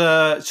down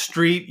the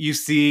street, you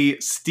see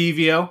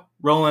Stevio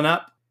rolling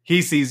up.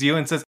 He sees you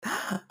and says,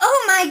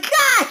 Oh my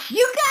gosh,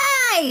 you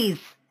guys!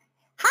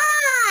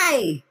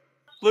 Hi!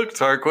 Look,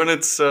 Tarquin,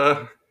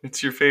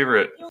 it's your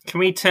favorite. Can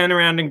we turn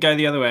around and go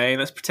the other way?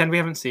 Let's pretend we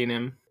haven't seen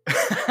him.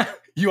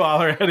 you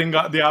all are heading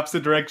the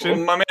opposite Well,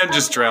 direction. my man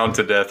just drowned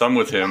to death. I'm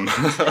with him.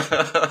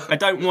 I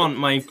don't want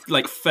my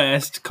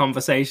first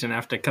conversation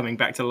after coming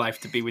back to life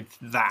to be with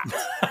that.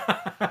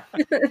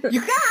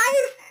 You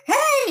guys!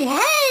 Hey,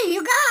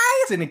 you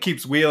guys! And it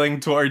keeps wheeling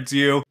towards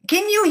you.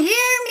 Can you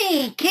hear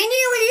me? Can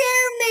you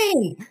hear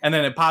me? And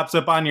then it pops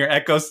up on your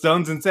echo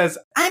stones and says,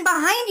 I'm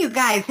behind you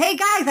guys. Hey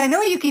guys, I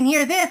know you can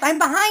hear this. I'm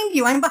behind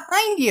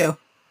you.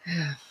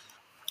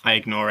 I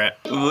ignore it.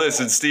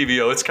 Listen,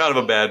 Stevie-O, it's kind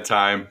of a bad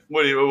time.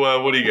 What do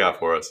you got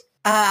for us?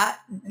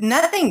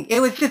 Nothing. It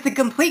was just a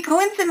complete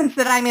coincidence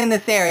that I'm in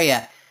this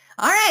area.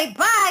 All right,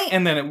 bye.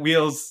 And then it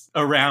wheels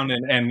around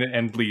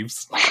and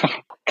leaves.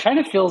 Kind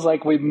of feels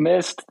like we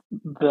missed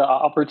the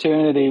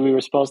opportunity we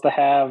were supposed to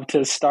have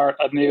to start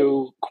a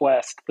new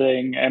quest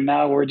thing, and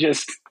now we're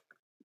just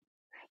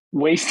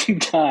wasting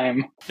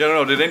time. Yeah, I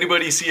don't know. Did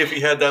anybody see if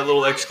he had that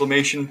little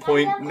exclamation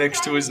point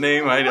next to his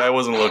name? I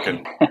wasn't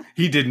looking.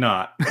 He did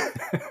not.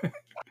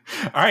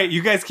 All right,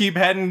 you guys keep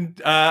heading.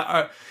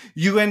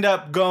 You end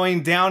up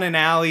going down an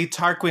alley.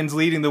 Tarquin's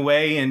leading the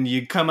way, and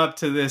you come up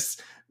to this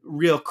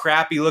real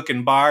crappy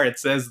looking bar. It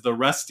says the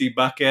Rusty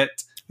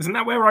Bucket. Isn't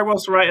that where I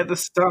was right at the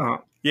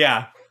start?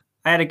 Yeah.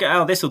 I had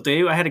oh, this'll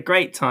do. I had a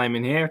great time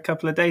in here a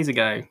couple of days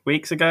ago,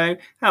 weeks ago.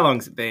 How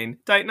long's it been?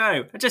 Don't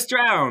know. I just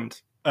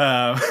drowned.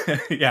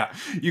 Yeah.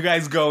 You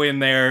guys go in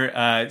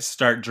there,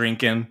 start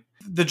drinking.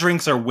 The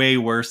drinks are way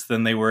worse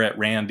than they were at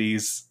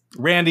Randy's.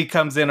 Randy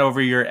comes in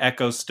over your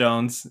Echo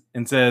Stones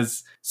and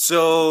says,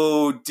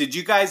 "So, did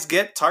you guys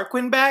get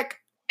Tarquin back?"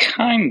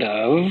 Kind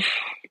of.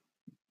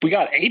 We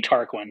got a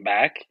Tarquin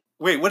back.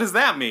 Wait, what does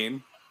that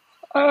mean?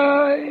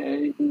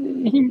 He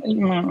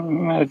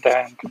might have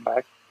died and come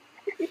back.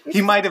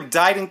 He might have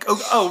died in...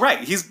 Oh, right.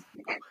 He's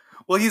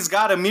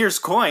got Amir's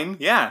coin.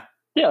 Yeah.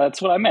 Yeah,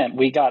 that's what I meant.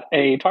 We got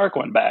a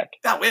Tarquin back.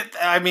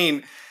 I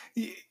mean,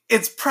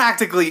 it's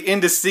practically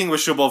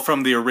indistinguishable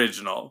from the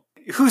original.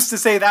 Who's to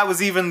say that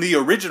was even the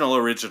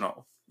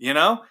original, you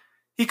know?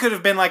 He could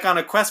have been like on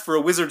a quest for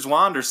a wizard's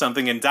wand or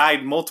something and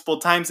died multiple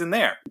times in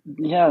there.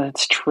 Yeah,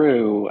 that's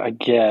true, I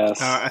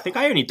guess. I think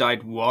I only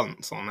died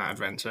once on that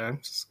adventure.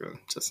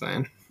 Just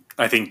saying.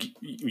 I think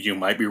you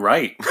might be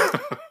right.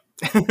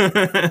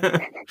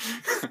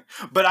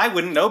 But I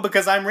wouldn't know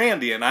because I'm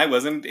Randy and I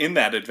wasn't in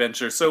that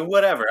adventure. So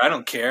whatever, I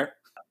don't care.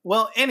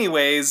 Well,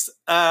 anyways,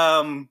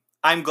 I'm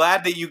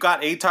glad that you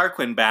got a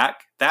Tarquin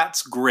back.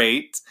 That's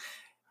great.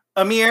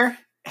 Amir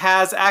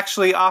has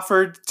actually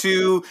offered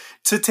to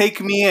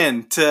take me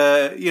in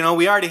to,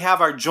 we already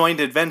have our joint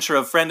adventure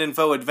of Friend and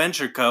Foe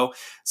Adventure Co.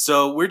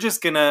 So we're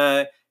just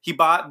gonna, he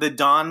bought the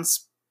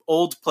Don's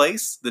old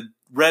place, the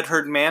Red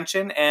Herd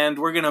Mansion, and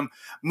we're gonna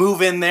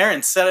move in there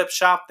and set up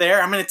shop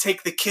there. I'm gonna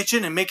take the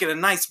kitchen and make it a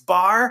nice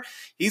bar.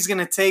 He's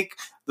gonna take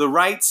the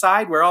right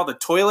side where all the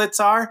toilets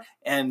are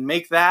and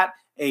make that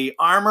a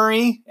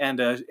armory,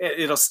 and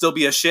it'll still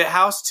be a shit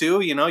house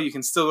too. You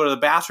can still go to the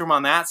bathroom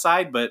on that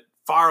side, but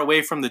far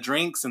away from the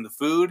drinks and the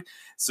food.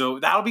 So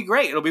that'll be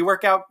great. It'll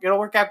work out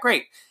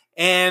great.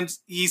 And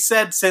he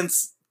said,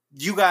 since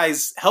you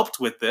guys helped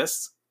with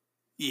this,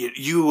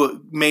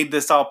 you made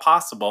this all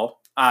possible,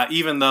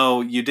 even though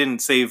you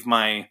didn't save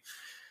my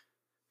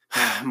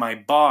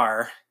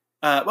bar.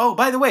 Oh,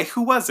 by the way,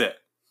 who was it?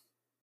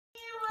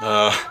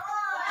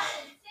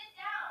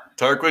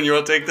 Tarquin, you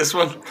want to take this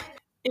one?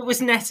 It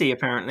was Nettie,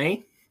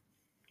 apparently.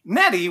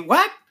 Nettie?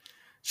 What?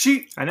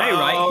 I know,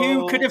 right?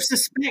 Who could have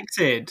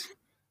suspected?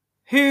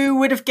 Who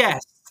would have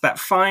guessed that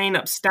fine,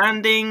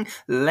 upstanding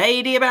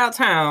lady about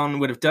town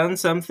would have done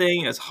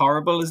something as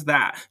horrible as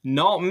that?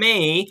 Not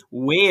me.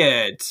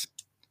 Weird.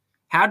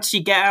 How'd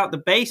she get out the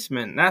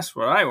basement? That's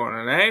what I want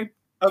to know.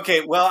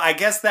 Okay, well, I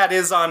guess that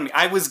is on me.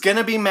 I was going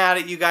to be mad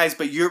at you guys,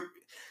 but you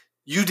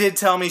did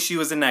tell me she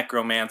was a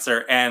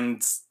necromancer,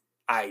 and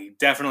I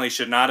definitely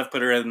should not have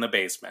put her in the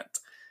basement.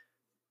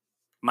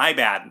 My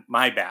bad.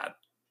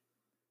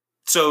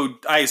 So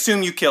I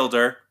assume you killed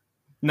her.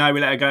 No,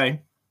 we let her go.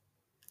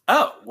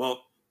 Oh,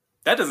 well,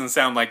 that doesn't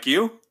sound like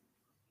you.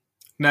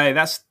 No,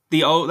 that's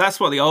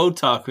what the old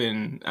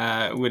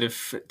Tarquin would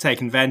have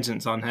taken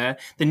vengeance on her.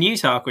 The new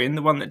Tarquin,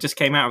 the one that just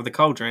came out of the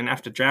cauldron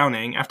after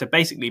drowning, after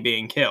basically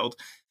being killed,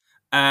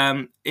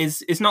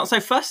 is not so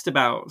fussed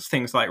about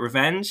things like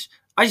revenge.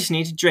 I just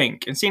need to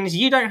drink, and seeing as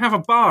you don't have a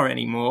bar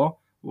anymore,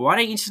 why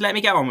don't you just let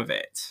me get on with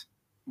it?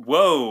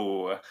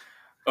 Whoa.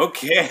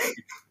 Okay.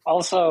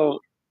 Also,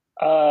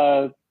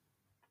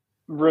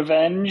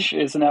 revenge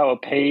is now a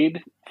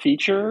paid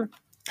feature.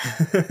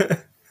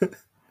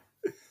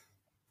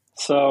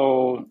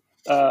 So,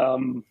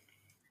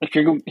 if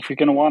you're going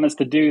to want us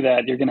to do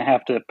that, you're going to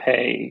have to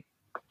pay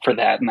for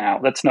that now.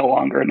 That's no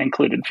longer an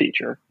included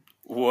feature.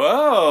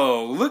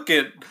 Whoa! Look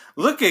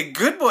at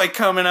Good Boy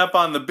coming up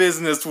on the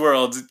business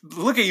world.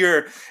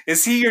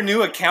 Is he your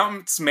new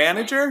accountant's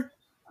manager?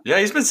 Yeah,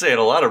 he's been saying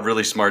a lot of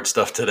really smart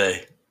stuff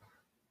today.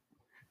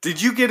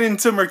 Did you get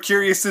into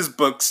Mercurious's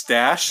book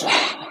stash?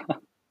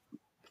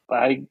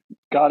 I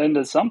got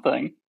into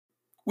something.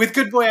 With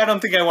Good Boy, I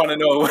don't think I want to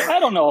know. I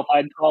don't know if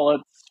I'd call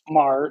it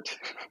smart.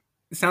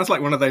 It sounds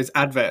like one of those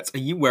adverts. Are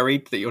you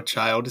worried that your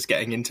child is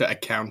getting into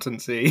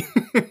accountancy?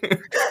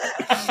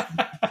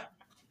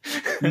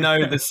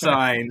 Know the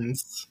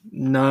signs.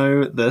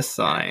 Know the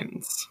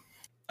signs.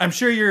 I'm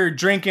sure you're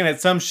drinking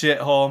at some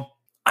shithole.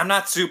 I'm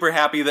not super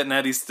happy that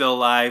Nettie's still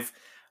alive,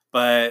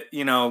 but,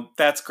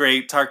 that's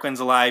great. Tarquin's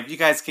alive.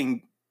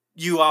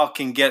 You all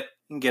can get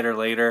her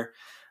later.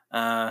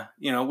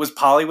 Was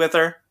Polly with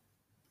her?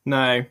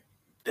 No.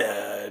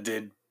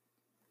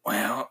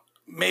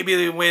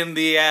 Maybe when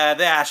the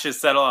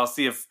ashes settle, I'll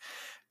see if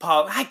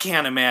I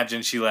can't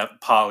imagine she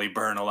let Polly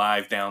burn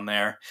alive down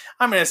there.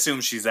 I'm going to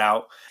assume she's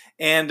out.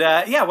 And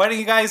yeah, why don't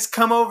you guys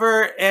come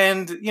over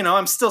and,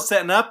 I'm still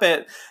setting up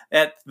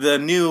at the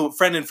new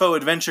Friend and Foe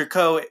Adventure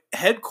Co.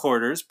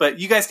 headquarters, but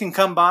you guys can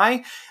come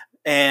by.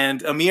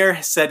 And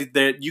Amir said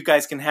that you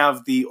guys can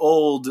have the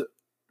old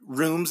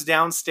rooms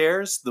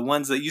downstairs, the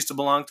ones that used to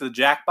belong to the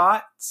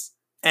Jackbots,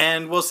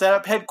 and we'll set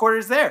up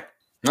headquarters there.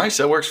 Nice,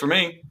 that works for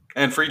me.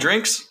 And free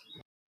drinks?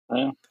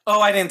 Yeah. Oh,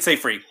 I didn't say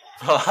free.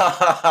 Drive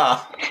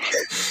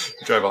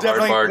a hard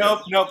bargain.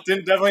 Nope,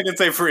 definitely didn't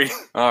say free.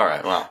 All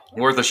right, well,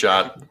 worth a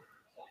shot.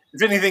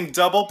 If anything,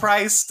 double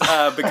priced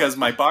because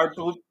my bar,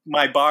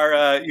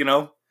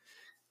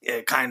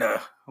 it kind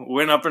of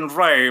went up in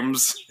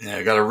flames. Yeah,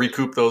 I got to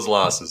recoup those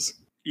losses.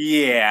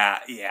 Yeah.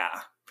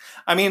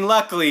 I mean,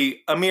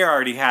 luckily, Amir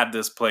already had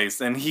this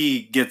place, and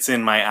he gets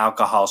in my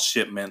alcohol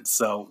shipment,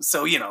 so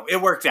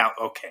it worked out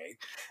okay.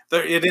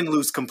 It didn't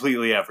lose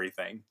completely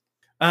everything.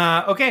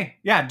 Okay,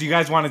 yeah. Do you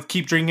guys want to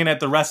keep drinking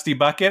at the Rusty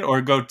Bucket or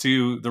go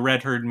to the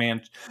Red Herd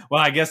Mansion?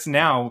 Well, I guess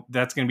now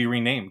that's going to be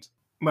renamed.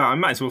 Well, I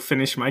might as well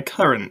finish my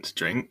current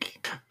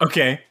drink.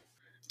 Okay.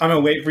 I'm going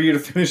to wait for you to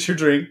finish your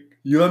drink.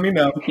 You let me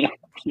know.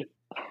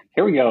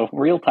 Here we go.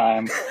 Real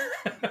time.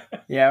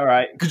 Yeah, all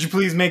right. Could you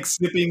please make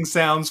sipping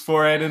sounds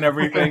for it and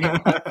everything?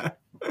 All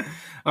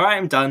right,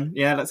 I'm done.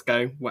 Yeah, let's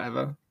go.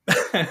 Whatever.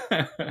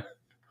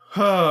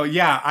 Oh,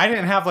 yeah. I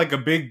didn't have like a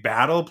big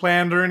battle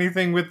planned or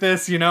anything with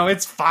this.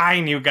 It's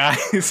fine, you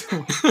guys.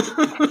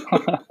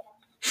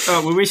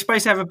 Oh, were we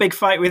supposed to have a big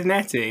fight with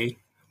Nettie?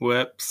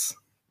 Whoops.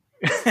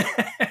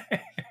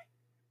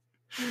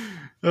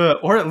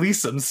 Or at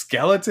least some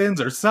skeletons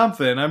or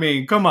something. I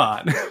mean, come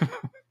on.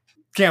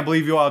 Can't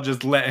believe you all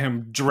just let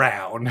him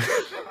drown.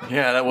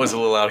 Yeah, that was a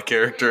little out of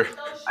character.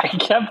 I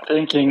kept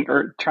thinking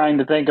or trying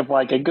to think of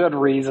like a good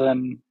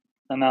reason,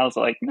 and I was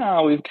like,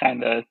 no, we've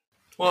kind of.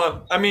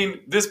 Well, I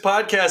mean, this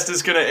podcast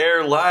is going to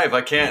air live.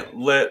 I can't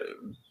let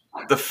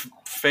the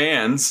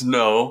fans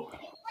know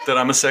that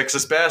I'm a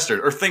sexist bastard,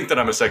 or think that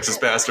I'm a sexist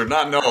bastard.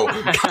 Not know.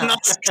 I'm not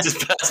a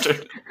sexist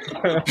bastard.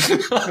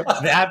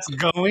 That's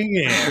going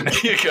in.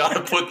 You got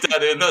to put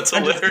that in. That's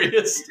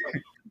hilarious.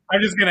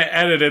 I'm just going to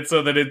edit it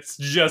so that it's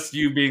just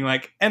you being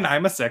like, and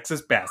I'm a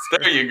sexist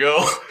bastard. There you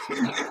go.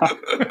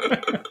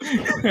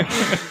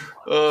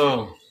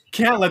 Oh.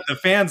 Can't let the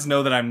fans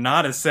know that I'm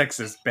not a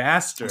sexist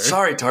bastard.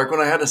 Sorry,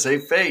 Tarquin, I had to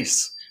save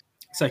face.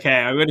 It's okay.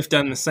 I would have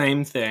done the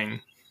same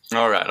thing.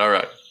 All right.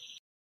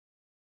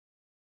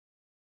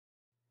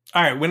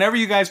 All right, whenever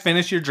you guys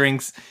finish your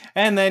drinks,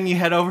 and then you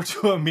head over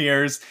to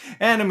Amir's,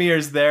 and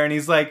Amir's there, and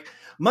he's like,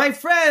 my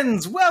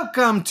friends,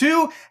 welcome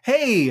to,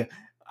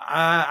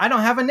 I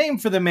don't have a name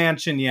for the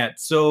mansion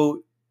yet,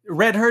 so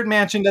Red Herd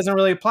Mansion doesn't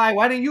really apply.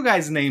 Why don't you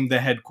guys name the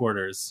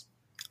headquarters?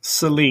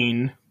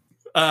 Celine.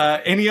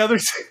 Any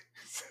others?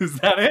 Is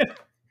that it?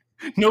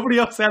 Nobody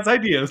else has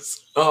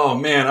ideas. Oh,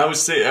 man, I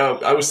was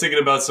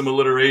thinking about some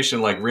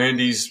alliteration, like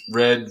Randy's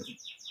Red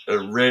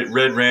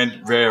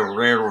Rand,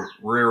 rare.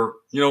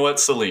 You know what?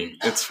 Celine.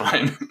 It's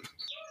fine.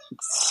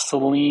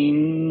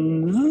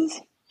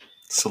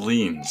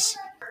 Celine's.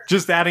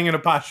 Just adding an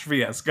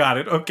apostrophe S. Got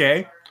it.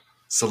 Okay.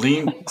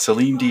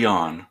 Celine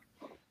Dion.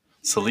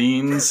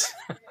 Saloon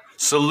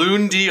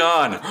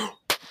Dion.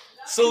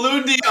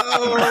 Saloon Dion.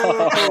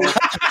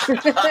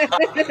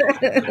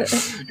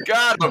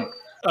 Got him.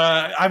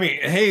 I mean,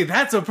 hey,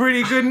 that's a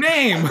pretty good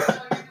name.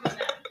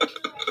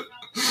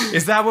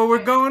 Is that what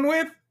we're going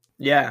with?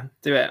 Yeah,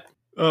 do it.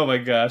 Oh my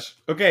gosh.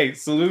 Okay,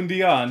 Saloon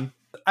Dion.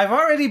 I've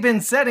already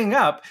been setting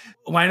up.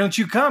 Why don't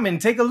you come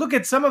and take a look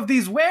at some of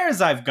these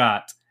wares I've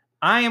got?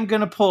 I am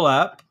going to pull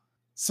up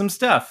some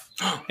stuff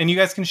and you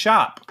guys can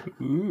shop.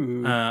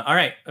 Ooh. All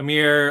right.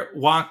 Amir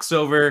walks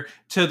over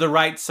to the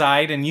right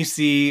side and you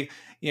see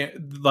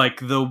like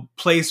the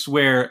place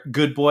where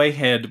Good Boy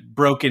had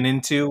broken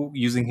into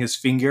using his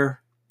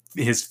finger.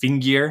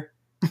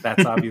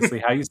 That's obviously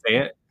how you say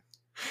it.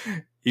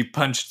 He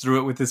punched through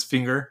it with his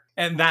finger.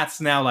 And that's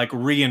now like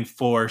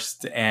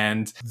reinforced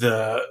and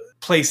the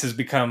place has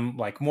become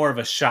like more of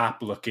a shop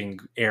looking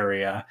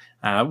area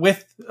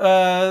with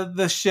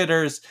the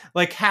shitters.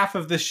 Like half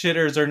of the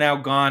shitters are now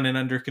gone and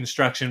under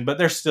construction, but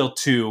there's still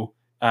two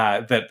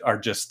that are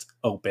just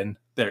open.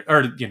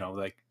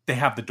 Like they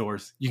have the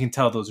doors. You can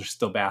tell those are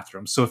still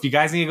bathrooms. So if you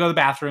guys need to go to the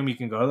bathroom, you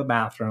can go to the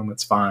bathroom.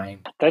 It's fine.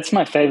 That's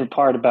my favorite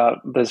part about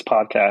this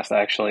podcast,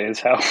 actually, is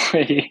how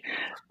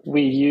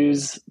we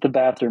use the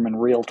bathroom in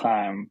real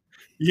time.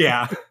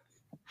 Yeah.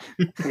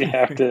 We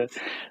have to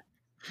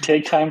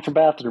take time for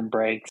bathroom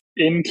breaks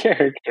in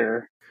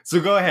character. So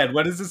go ahead.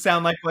 What does it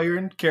sound like while you're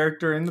in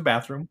character in the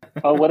bathroom?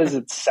 Oh, what does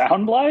it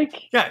sound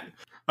like? Yeah.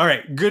 All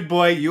right. Good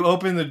Boy. You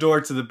open the door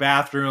to the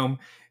bathroom.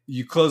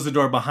 You close the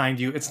door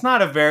behind you. It's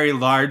not a very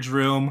large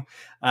room,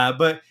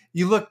 but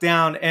you look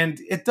down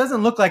and it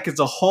doesn't look like it's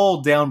a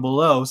hole down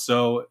below.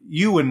 So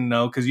you wouldn't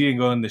know because you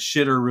didn't go in the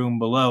shitter room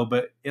below,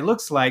 but it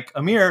looks like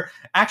Amir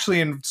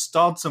actually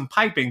installed some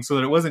piping so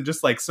that it wasn't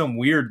just like some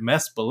weird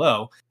mess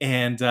below.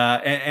 And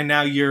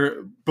now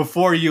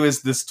before you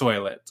is this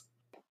toilet.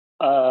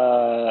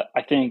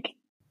 I think,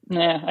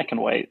 I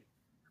can wait.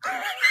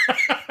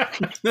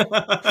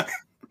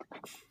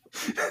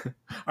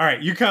 All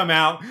right, you come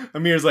out.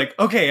 Amir's like,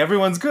 okay,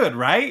 everyone's good,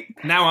 right?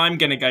 Now I'm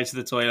going to go to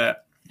the toilet.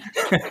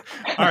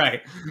 All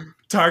right.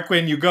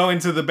 Tarquin, you go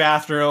into the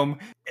bathroom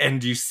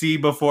and you see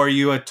before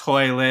you a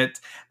toilet.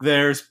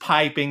 There's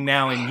piping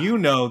now, and you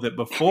know that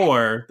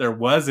before there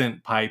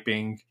wasn't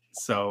piping.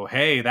 So,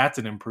 hey, that's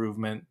an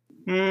improvement.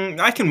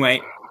 I can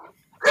wait.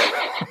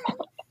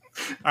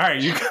 All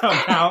right, you come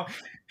out.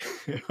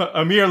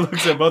 Amir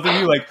looks at both of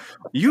you like,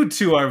 you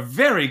two are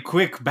very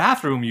quick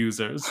bathroom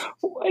users.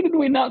 Why did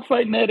we not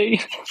fight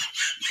Nettie?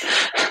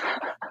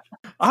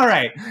 All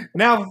right,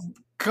 now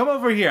come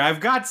over here. I've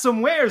got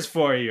some wares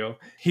for you.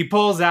 He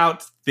pulls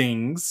out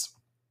things.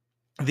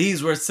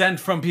 These were sent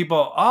from people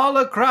all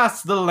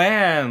across the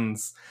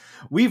lands.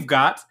 We've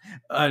got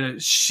a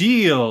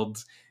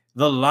shield,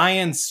 the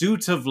lion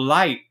suit of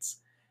light.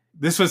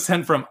 This was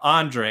sent from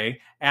Andre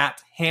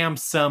at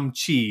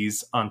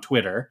HamSomeCheese on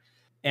Twitter.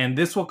 And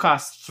this will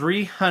cost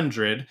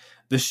 300.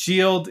 The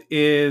shield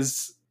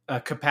is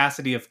a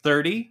capacity of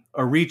 30,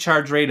 a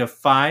recharge rate of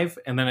 5,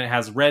 and then it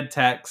has red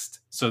text.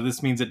 So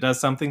this means it does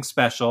something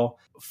special.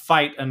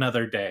 Fight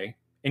another day.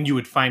 And you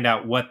would find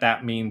out what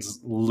that means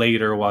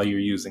later while you're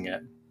using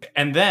it.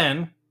 And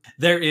then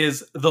there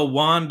is the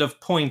Wand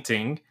of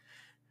Pointing.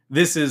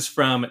 This is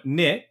from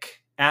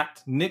Nick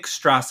at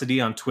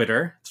Nickstrosity on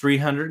Twitter.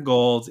 300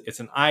 gold. It's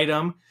an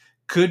item.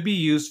 Could be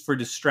used for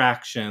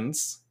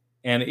distractions.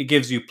 And it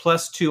gives you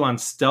 +2 on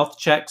stealth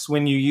checks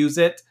when you use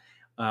it.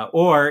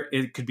 Or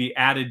it could be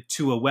added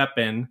to a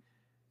weapon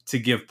to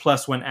give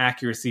 +1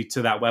 accuracy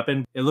to that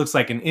weapon. It looks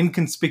like an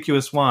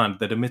inconspicuous wand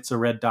that emits a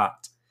red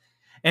dot.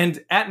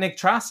 And at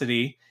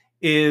Nicktrosity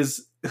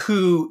is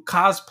who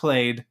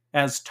cosplayed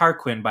as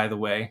Tarquin, by the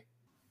way.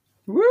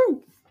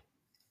 Woo!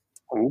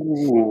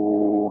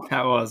 Ooh.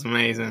 That was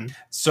amazing.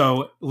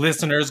 So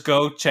listeners,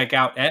 go check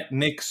out at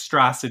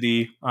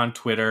Nickstrosity on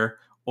Twitter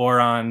or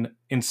on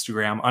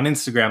Instagram. On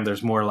Instagram,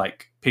 there's more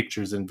like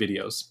pictures and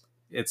videos.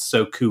 It's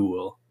so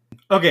cool.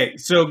 Okay,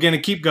 so gonna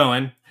keep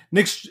going.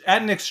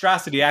 At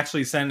Nickstrosity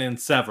actually sent in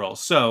several.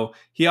 So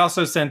he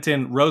also sent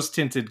in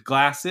rose-tinted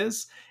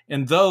glasses.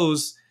 And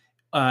those,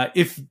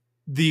 if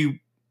the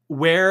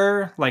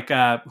wearer, like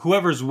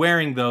whoever's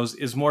wearing those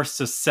is more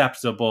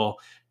susceptible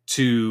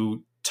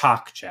to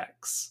talk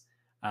checks.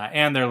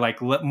 And they're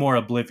like more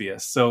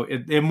oblivious. So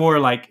it more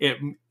like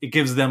it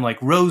gives them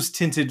like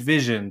rose-tinted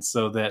vision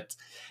so that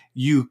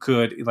you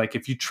could, like,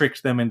 if you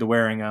tricked them into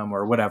wearing them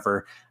or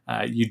whatever,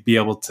 you'd be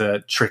able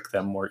to trick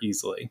them more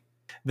easily.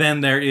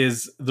 Then there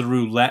is the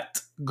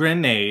roulette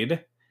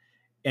grenade,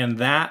 and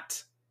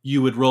that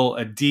you would roll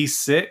a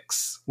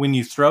d6 when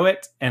you throw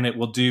it, and it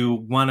will do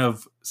one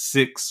of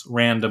 6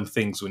 random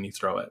things when you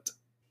throw it.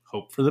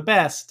 Hope for the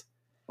best.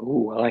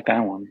 Ooh, I like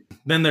that one.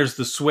 Then there's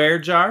the swear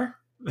jar.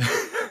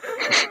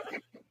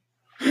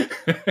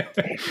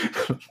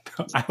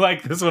 I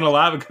like this one a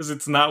lot because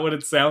it's not what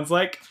it sounds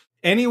like.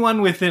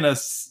 Anyone within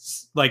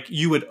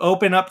you would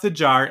open up the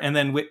jar, and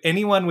then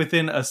anyone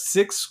within a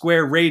 6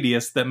 square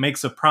radius that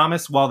makes a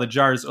promise while the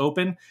jar is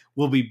open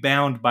will be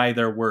bound by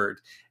their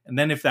word. And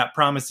then if that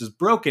promise is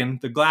broken,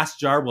 the glass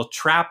jar will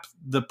trap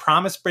the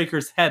promise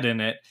breaker's head in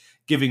it,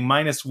 giving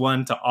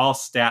 -1 to all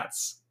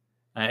stats.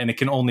 And it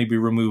can only be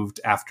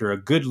removed after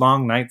a good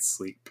long night's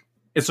sleep.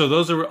 And so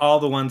those are all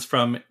the ones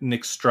from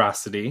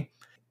Nickstrosity.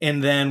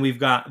 And then we've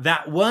got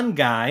that one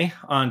guy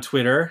on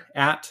Twitter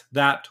at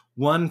that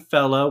one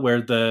fella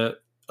where the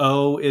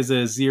O is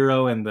a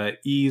 0 and the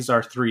E's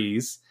are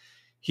 3s.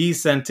 He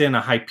sent in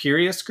a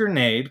Hyperius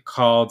grenade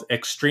called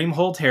Extreme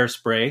Hold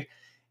Hairspray.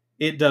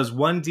 It does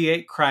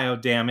 1d8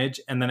 cryo damage,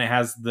 and then it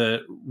has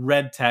the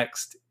red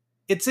text,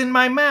 "It's in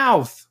my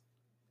mouth."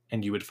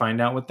 And you would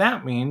find out what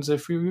that means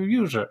if you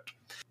use it.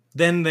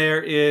 Then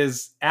there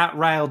is at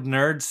Riled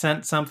Nerd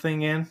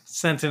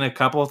sent in a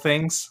couple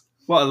things.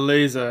 What a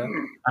loser.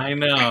 I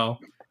know.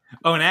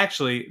 Oh, and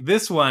actually,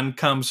 this one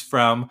comes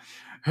from,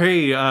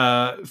 hey,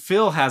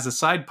 Phil has a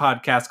side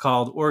podcast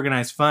called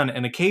Organized Fun,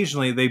 and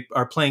occasionally they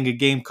are playing a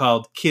game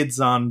called Kids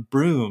on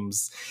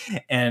Brooms,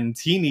 and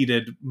he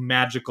needed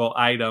magical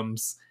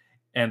items,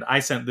 and I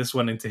sent this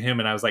one into him,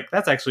 and I was like,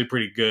 that's actually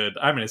pretty good.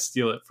 I'm going to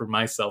steal it for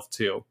myself,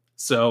 too.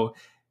 So,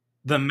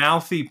 the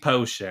Mouthy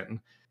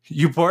Potion.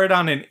 You pour it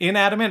on an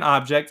inanimate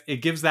object. It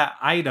gives that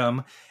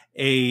item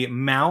a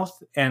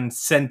mouth and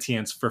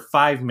sentience for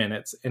 5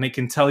 minutes, and it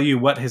can tell you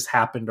what has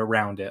happened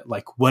around it,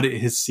 like what it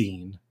has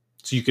seen.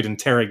 So you could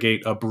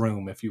interrogate a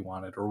broom if you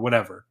wanted, or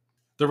whatever.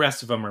 The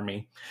rest of them are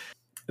me.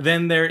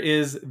 Then there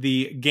is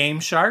the Game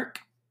Shark,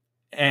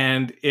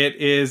 and it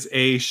is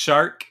a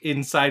shark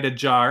inside a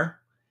jar,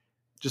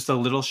 just a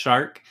little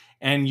shark,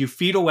 and you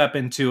feed a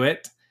weapon to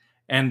it,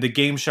 and the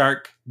Game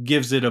Shark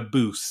gives it a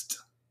boost.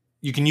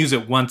 You can use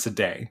it once a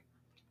day.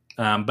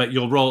 But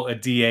you'll roll a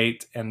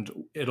d8 and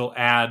it'll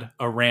add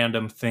a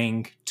random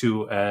thing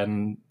to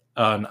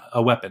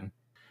a weapon.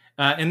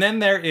 And then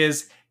there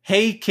is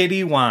Hey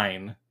Kitty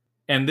Wine.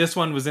 And this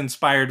one was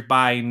inspired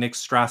by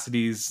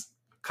Nickstrosity's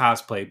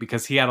cosplay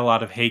because he had a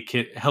lot of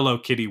Hello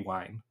Kitty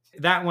wine.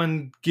 that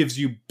one gives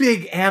you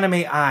big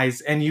anime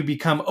eyes and you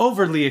become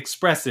overly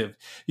expressive.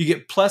 You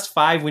get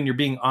 +5 when you're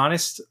being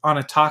honest on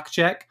a talk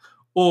check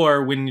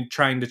or when you're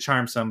trying to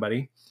charm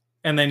somebody.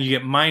 And then you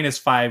get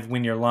 -5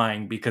 when you're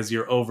lying because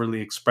you're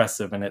overly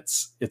expressive and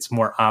it's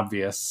more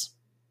obvious.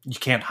 You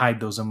can't hide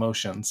those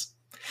emotions.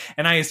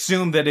 And I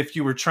assume that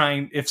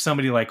if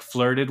somebody like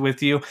flirted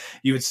with you,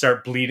 you would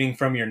start bleeding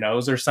from your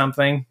nose or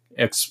something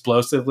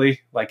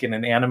explosively, like in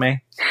an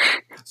anime.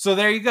 So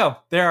there you go.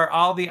 There are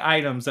all the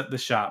items at the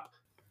shop.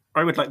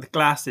 I would like the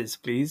glasses,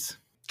 please.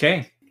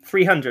 Okay.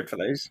 300 for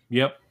those.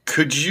 Yep.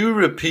 Could you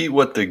repeat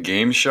what the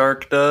Game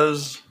Shark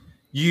does?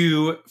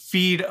 You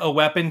feed a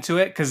weapon to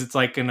it because it's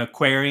like an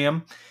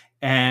aquarium,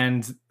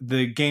 and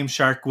the Game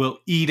Shark will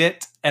eat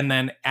it and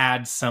then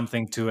add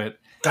something to it.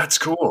 That's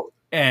cool.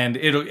 And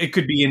it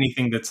could be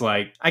anything that's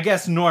like, I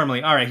guess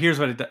normally, all right, here's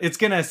what it does. It's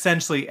going to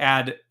essentially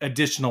add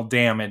additional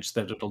damage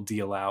that it'll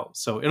deal out.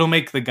 So it'll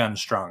make the gun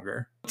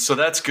stronger. So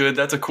that's good.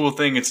 That's a cool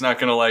thing. It's not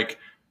going to like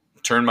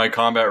turn my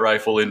combat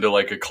rifle into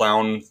like a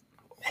clown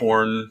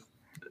horn.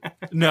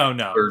 No.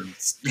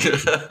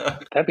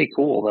 That'd be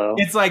cool, though.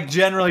 It's like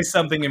generally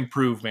something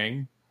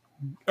improving.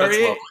 That's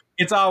lovely.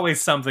 It's always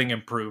something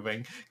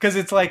improving because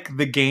it's like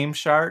the Game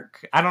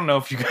Shark. I don't know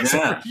if you guys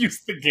ever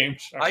used the Game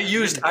Shark. I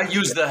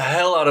used the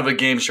hell out of a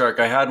Game Shark.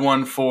 I had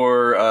one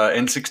for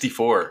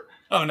N64.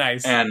 Oh,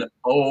 nice. And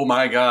oh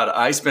my God,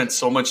 I spent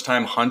so much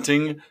time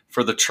hunting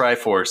for the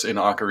Triforce in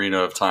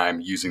Ocarina of Time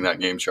using that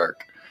Game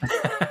Shark.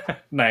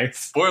 Nice.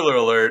 Spoiler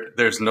alert,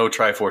 there's no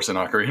Triforce in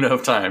Ocarina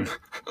of Time.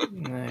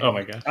 Oh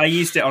my God. I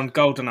used it on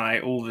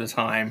GoldenEye all the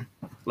time.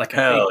 Like a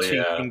Hell big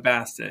yeah. cheating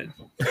bastard.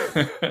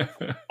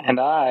 And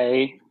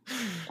I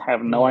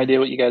have no idea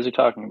what you guys are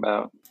talking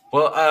about.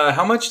 Well,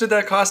 how much did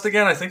that cost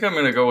again? I think I'm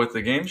going to go with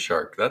the Game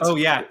Shark. That's Oh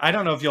yeah, I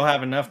don't know if you'll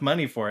have enough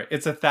money for it.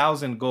 It's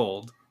 1,000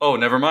 gold. Oh,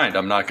 never mind.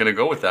 I'm not going to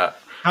go with that.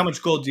 How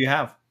much gold do you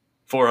have?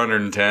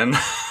 410.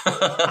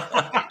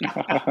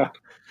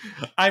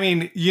 I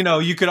mean,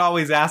 you could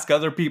always ask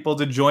other people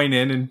to join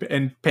in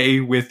and pay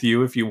with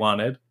you if you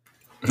wanted.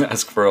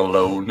 Ask for a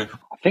loan.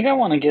 I think I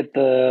want to get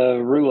the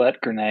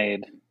roulette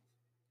grenade.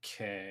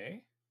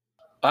 Okay.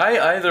 I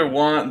either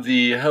want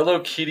the Hello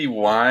Kitty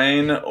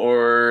wine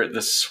or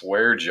the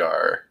swear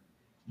jar.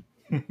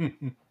 I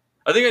think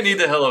I need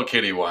the Hello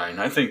Kitty wine.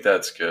 I think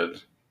that's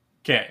good.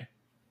 Okay.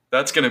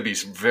 That's going to be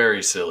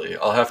very silly.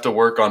 I'll have to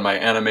work on my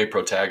anime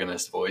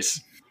protagonist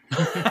voice.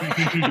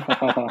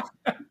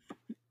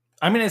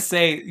 I'm going to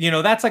say,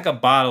 that's like a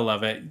bottle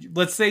of it.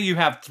 Let's say you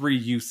have 3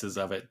 uses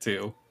of it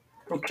too.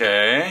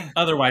 Okay.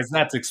 Otherwise,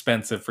 that's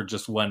expensive for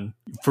just one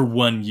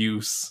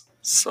use.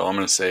 So I'm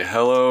going to say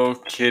Hello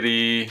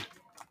Kitty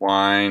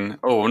wine.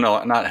 Oh,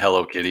 no, not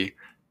Hello Kitty.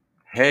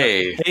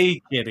 Hey.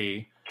 Hey,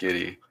 kitty.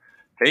 Kitty.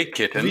 Hey,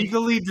 kitten.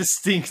 Legally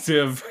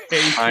distinctive.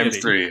 Hey, Times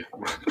kitty.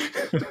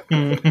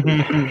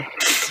 3.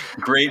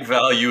 Great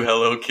value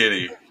Hello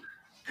Kitty.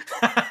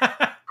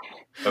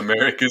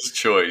 America's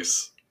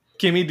choice.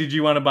 Kimmy, did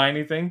you want to buy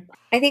anything?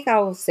 I think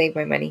I'll save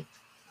my money.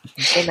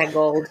 Save my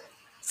gold.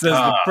 Says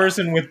the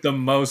person with the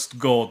most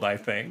gold, I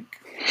think.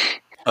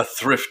 A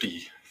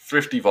thrifty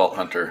vault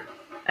hunter.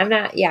 I'm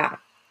not,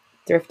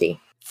 thrifty.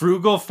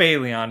 Frugal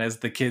Phaleon, as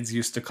the kids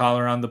used to call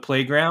her on the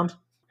playground.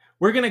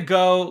 We're going to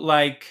go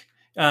like,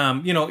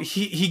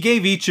 he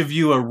gave each of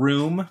you a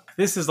room.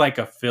 This is like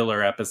a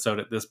filler episode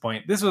at this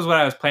point. This was what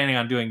I was planning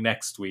on doing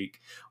next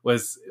week,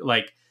 was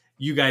like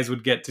you guys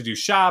would get to do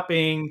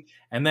shopping,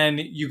 and then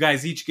you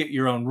guys each get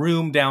your own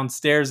room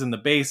downstairs in the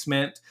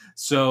basement.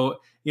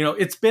 So,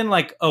 it's been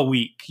like a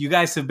week. You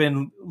guys have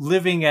been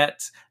living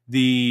at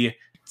the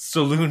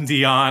Saloon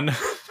Dion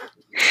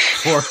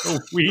for a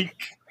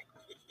week.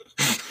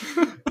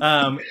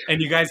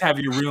 And you guys have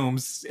your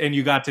rooms and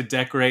you got to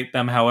decorate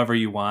them however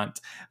you want.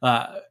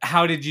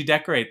 How did you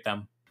decorate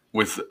them?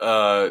 With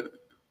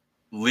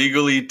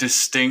legally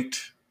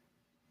distinct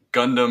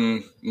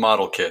Gundam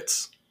model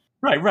kits.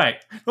 Right.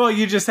 Well,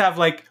 you just have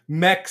like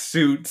mech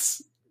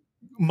suits,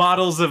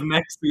 models of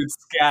mech suits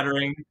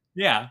scattering.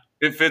 Yeah.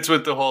 It fits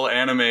with the whole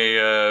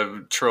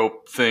anime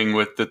trope thing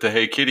with that the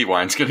Hey Kitty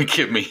wine's going to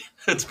give me.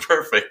 It's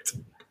perfect.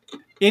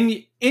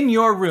 In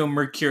your room,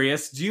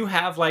 Mercurius, do you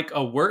have like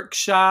a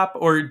workshop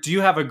or do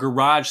you have a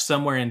garage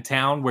somewhere in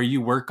town where you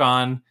work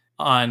on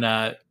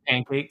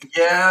Pancake?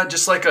 Yeah,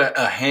 just like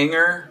a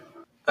hangar.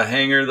 A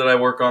hangar that I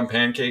work on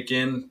Pancake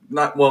in.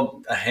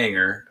 A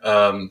hangar.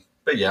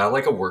 But yeah,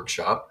 like a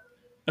workshop.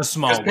 A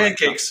small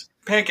workshop.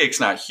 Pancake's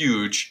not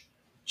huge.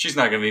 She's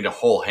not going to need a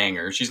whole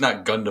hangar. She's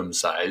not Gundam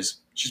size.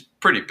 She's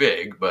pretty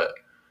big, but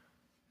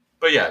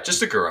yeah,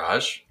 just a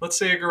garage. Let's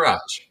say a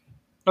garage.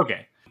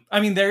 Okay.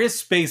 I mean, there is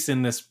space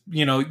in this.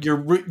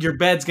 Your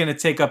bed's going to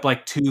take up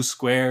like 2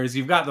 squares.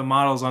 You've got the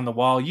models on the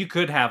wall. You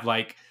could have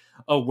like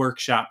a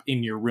workshop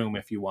in your room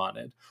if you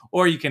wanted,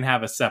 or you can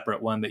have a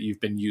separate one that you've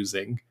been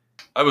using.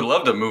 I would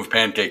love to move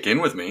Pancake in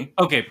with me.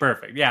 Okay,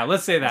 perfect. Yeah,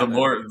 let's say that.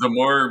 The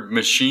more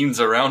machines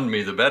around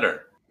me, the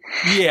better.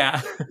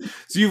 Yeah.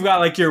 So you've got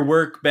like your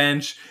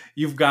workbench.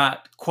 You've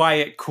got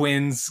Quiet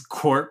Quinn's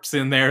corpse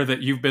in there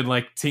that you've been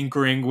like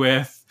tinkering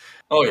with.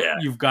 Oh yeah.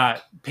 You've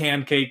got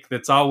Pancake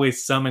that's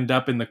always summoned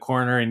up in the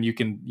corner, and you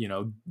can,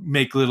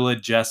 make little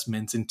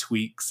adjustments and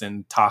tweaks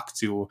and talk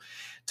to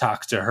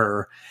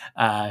her.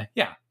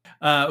 Yeah.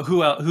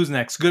 Who else? Who's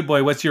next? Good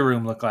boy. What's your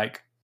room look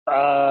like?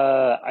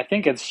 I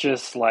think it's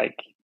just like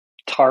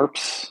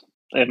tarps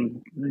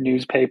and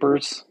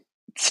newspapers,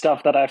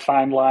 stuff that I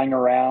find lying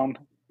around.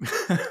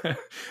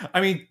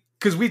 I mean,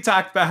 because we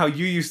talked about how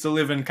you used to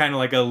live in kind of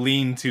like a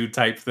lean-to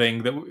type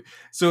thing.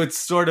 So it's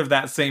sort of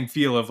that same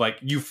feel of like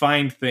you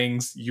find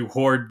things, you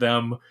hoard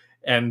them,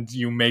 and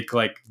you make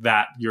like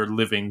that your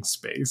living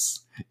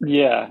space.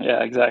 Yeah,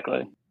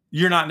 exactly.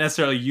 You're not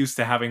necessarily used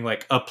to having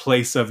like a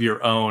place of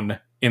your own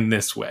in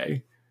this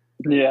way.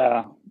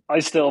 Yeah, I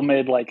still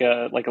made like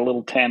a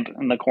little tent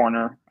in the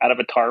corner out of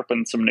a tarp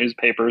and some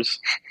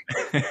newspapers.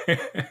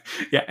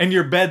 Yeah, and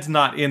your bed's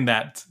not in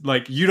that.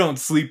 Like you don't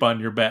sleep on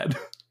your bed.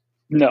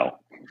 No.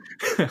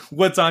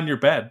 What's on your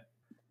bed?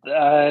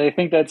 I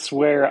think that's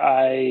where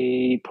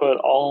I put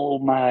all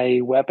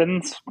my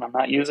weapons when I'm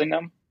not using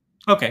them.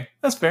 Okay,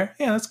 that's fair.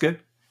 Yeah, that's good.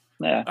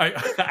 Yeah.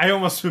 I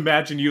almost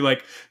imagine you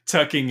like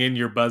tucking in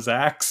your buzz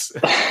axe.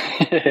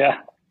 Yeah.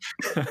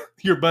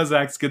 Your buzz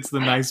axe gets the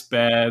nice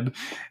bed,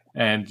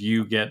 and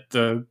you get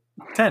the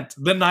tent,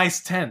 the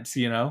nice tent,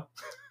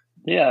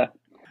 Yeah.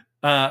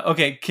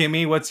 Okay,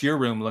 Kimmy, what's your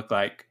room look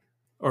like?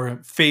 Or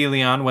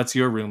Phaleon, what's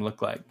your room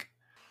look like?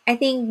 I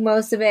think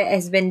most of it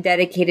has been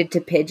dedicated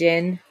to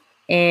Pigeon,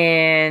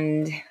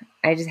 and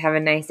I just have a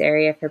nice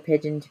area for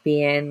Pigeon to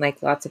be in,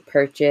 like lots of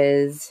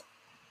perches.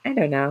 I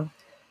don't know.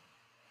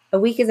 A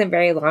week isn't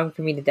very long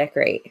for me to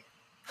decorate.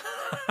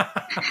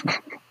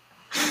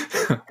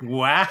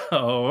 Wow.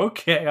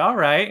 Okay. All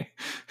right.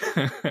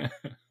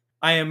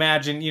 I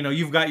imagine,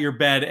 you've got your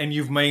bed and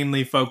you've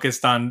mainly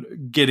focused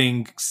on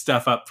getting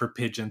stuff up for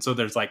Pigeon. So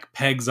there's like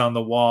pegs on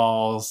the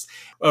walls,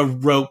 a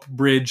rope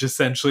bridge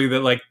essentially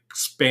that like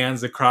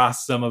spans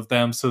across some of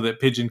them so that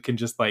Pigeon can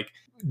just like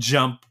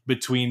jump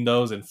between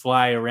those and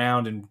fly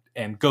around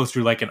and go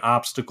through like an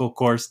obstacle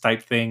course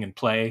type thing and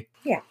play.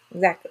 Yeah,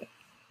 exactly.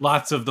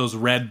 Lots of those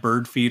red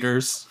bird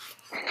feeders.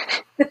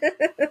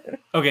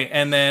 Okay,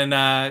 and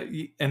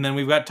then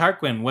we've got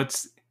Tarquin.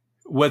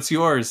 What's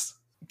yours?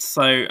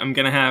 So I'm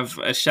going to have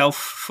a shelf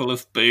full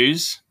of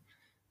booze.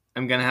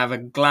 I'm going to have a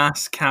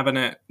glass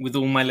cabinet with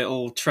all my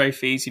little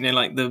trophies,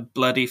 like the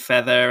bloody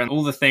feather and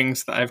all the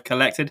things that I've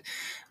collected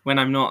when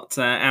I'm not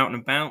out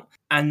and about.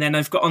 And then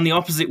I've got on the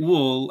opposite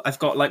wall, I've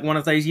got like one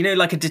of those,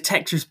 like a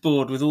detector's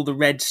board with all the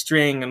red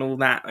string and all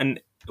that, and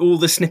all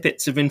the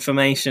snippets of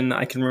information that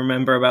I can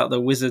remember about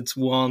the wizard's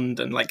wand,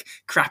 and like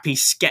crappy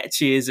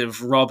sketches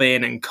of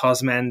Robin and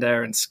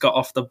Cosmender and Scott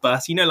off the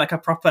bus, like a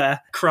proper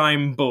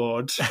crime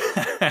board.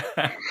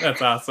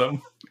 That's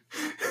awesome.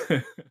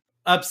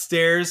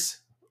 Upstairs,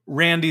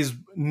 Randy's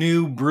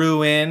new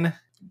brew inn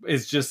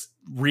is just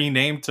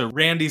renamed to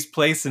Randy's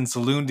Place in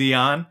Saloon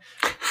Dion.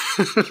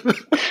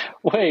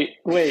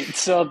 Wait.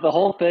 So the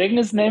whole thing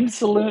is named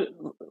Saloon?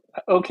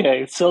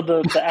 Okay, so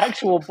the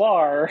actual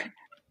bar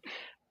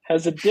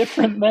has a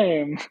different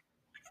name.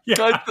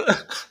 Yeah.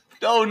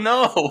 Oh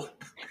no.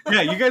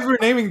 Yeah, you guys were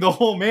naming the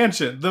whole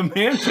mansion. The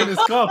mansion is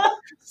called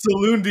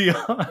Saloon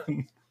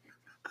Dion.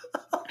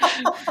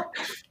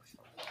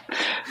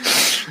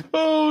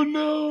 Oh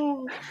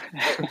no.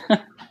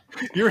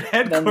 Your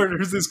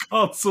headquarters is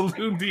called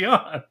Saloon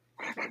Dion.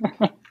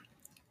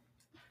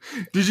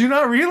 Did you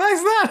not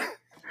realize that?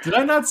 Did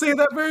I not say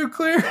that very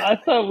clear? I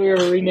thought we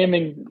were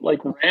renaming like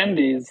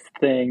Randy's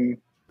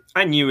thing.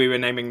 I knew we were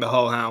naming the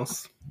whole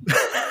house.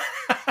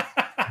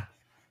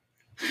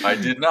 I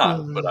did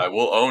not, but I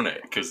will own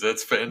it because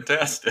that's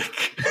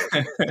fantastic.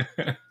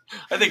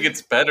 I think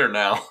it's better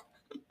now.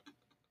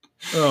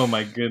 Oh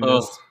my goodness.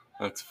 Oh,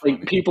 that's funny.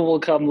 Like people will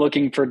come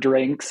looking for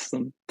drinks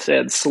and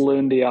said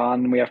Saloon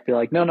Dion, and we have to be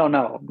like,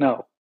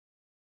 no.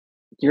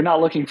 You're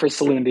not looking for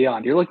Saloon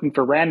Dion. You're looking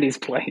for Randy's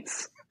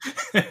Place.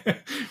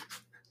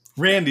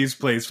 Randy's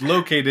Place,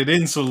 located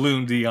in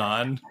Saloon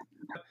Dion.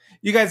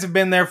 You guys have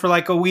been there for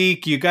like a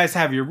week. You guys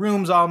have your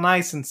rooms all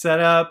nice and set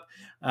up.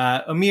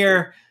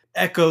 Amir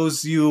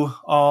echoes you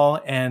all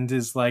and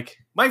is like,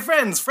 my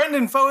friends, Friend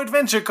and Foe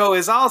Adventure Co.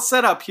 is all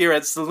set up here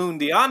at Saloon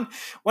Dion.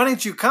 Why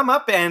don't you come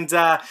up and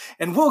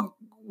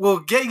we'll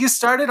get you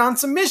started on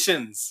some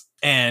missions.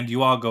 And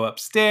you all go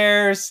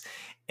upstairs,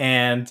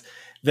 and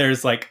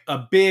there's like a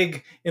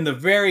big, in the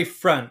very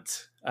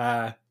front,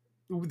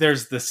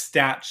 there's the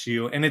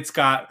statue, and it's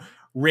got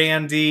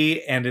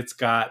Randy and it's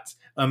got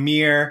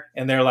Amir,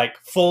 and they're like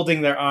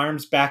folding their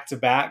arms back to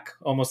back,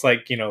 almost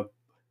like,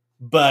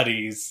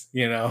 buddies,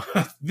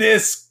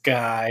 this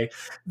guy,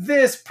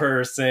 this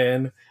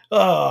person.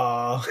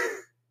 Oh,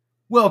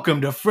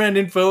 welcome to Friend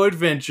and Foe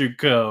Adventure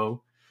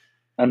Co.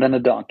 And then a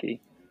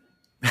donkey.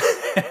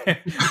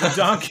 The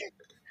donkey.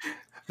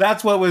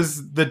 That's what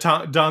was the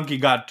donkey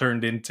got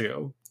turned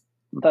into.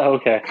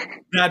 Okay.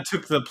 That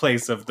took the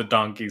place of the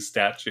donkey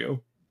statue.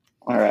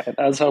 All right.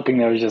 I was hoping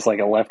there was just like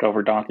a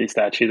leftover donkey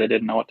statue they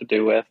didn't know what to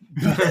do with.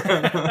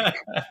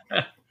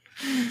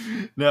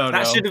 No.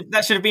 That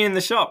should have been in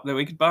the shop that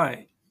we could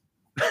buy.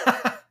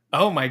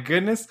 Oh my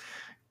goodness.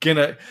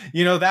 gonna,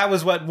 that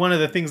was one of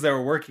the things they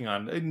were working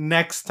on.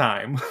 Next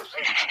time.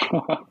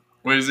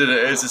 What is it?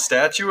 Is it a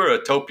statue or a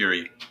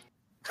topiary?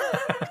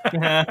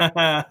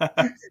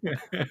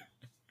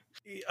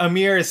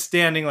 Amir is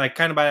standing like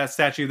kind of by that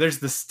statue. There's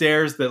the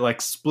stairs that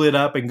like split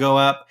up and go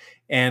up,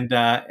 and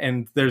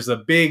there's a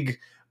big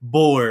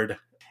board,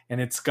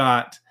 and it's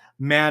got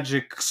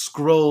magic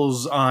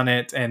scrolls on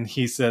it. And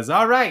he says,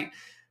 "All right,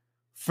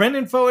 Friend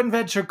and Foe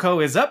Adventure Co.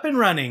 is up and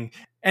running,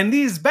 and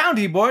these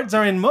bounty boards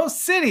are in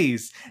most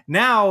cities.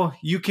 Now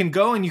you can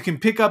go and you can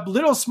pick up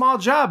little small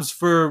jobs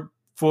for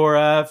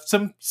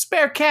some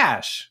spare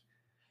cash,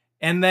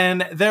 and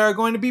then there are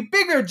going to be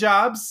bigger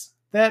jobs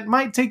that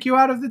might take you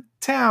out of the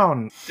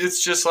town."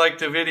 It's just like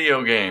the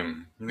video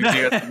game. You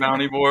got the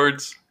bounty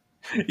boards.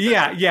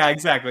 Yeah,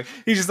 exactly.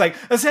 He's just like,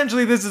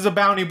 essentially, this is a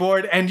bounty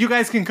board, and you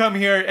guys can come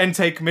here and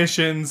take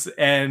missions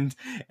and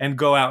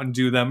go out and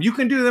do them. You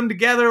can do them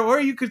together, or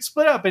you could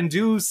split up and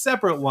do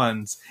separate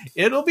ones.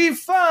 It'll be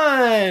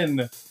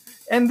fun.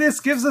 And this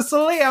gives us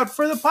a layout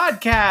for the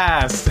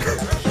podcast.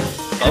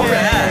 All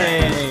right.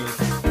 Yay.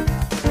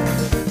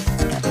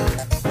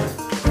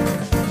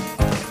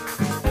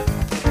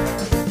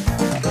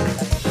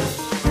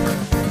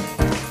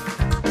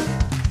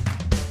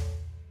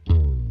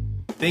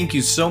 Thank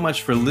you so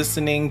much for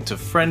listening to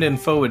Friend and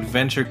Foe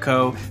Adventure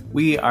Co.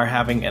 We are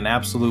having an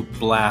absolute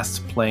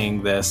blast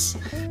playing this.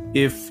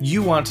 If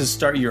you want to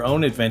start your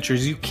own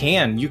adventures, you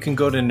can. You can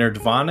go to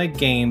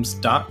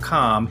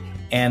nerdvanagames.com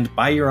and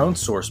buy your own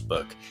source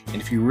book.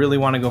 And if you really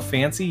want to go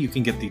fancy, you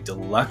can get the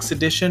deluxe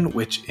edition,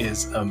 which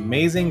is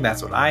amazing.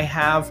 That's what I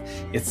have.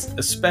 It's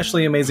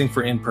especially amazing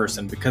for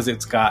in-person because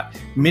it's got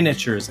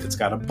miniatures, it's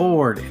got a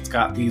board, it's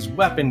got these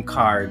weapon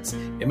cards.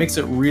 It makes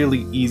it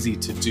really easy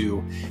to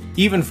do.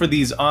 Even for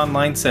these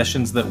online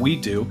sessions that we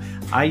do,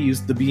 I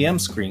use the BM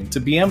screen to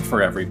BM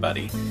for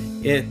everybody.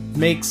 It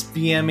makes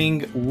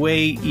BMing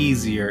way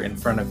easier in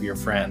front of your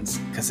friends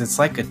because it's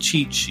like a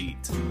cheat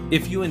sheet.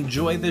 If you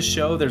enjoy this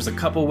show, there's a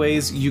couple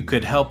ways you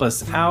could help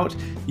us out.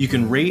 You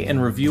can rate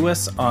and review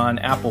us on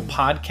Apple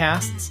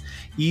Podcasts.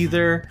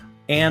 Either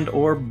and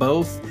or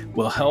both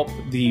will help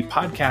the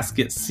podcast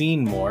get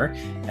seen more.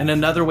 And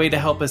another way to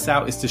help us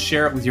out is to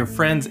share it with your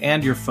friends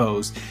and your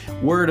foes.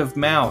 Word of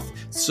mouth,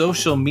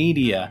 social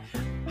media,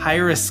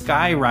 hire a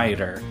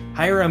skywriter,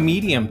 hire a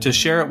medium to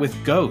share it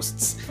with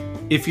ghosts.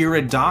 If you're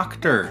a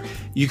doctor,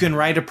 you can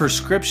write a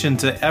prescription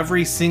to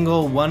every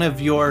single one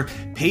of your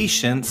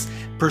patients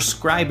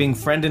prescribing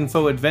Friend and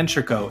Foe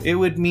Adventure Co. It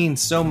would mean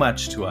so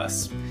much to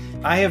us.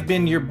 I have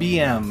been your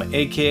BM,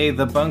 aka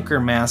the Bunker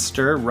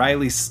Master,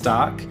 Riley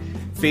Stock.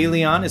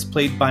 Phaleon is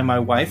played by my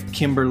wife,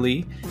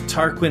 Kimberly.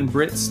 Tarquin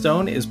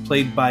Britstone is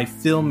played by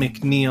Phil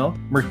McNeil.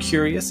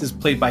 Mercurius is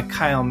played by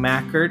Kyle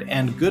Mackert.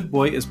 And Good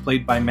Boy is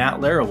played by Matt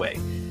Laraway.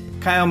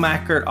 Kyle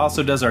Mackert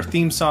also does our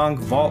theme song,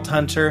 Vault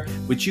Hunter,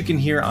 which you can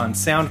hear on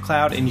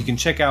SoundCloud, and you can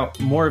check out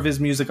more of his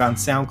music on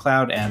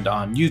SoundCloud and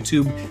on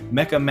YouTube,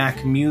 Mecha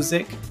Mac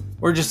Music.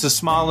 We're just a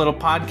small little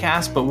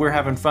podcast, but we're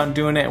having fun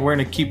doing it. We're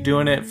going to keep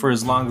doing it for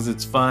as long as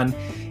it's fun.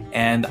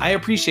 And I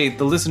appreciate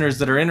the listeners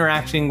that are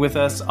interacting with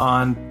us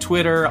on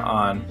Twitter,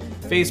 on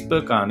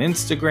Facebook, on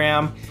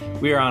Instagram.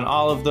 We are on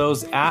all of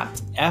those at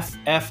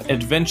FF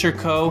Adventure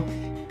Co.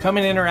 Come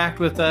and interact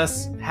with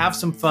us. Have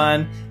some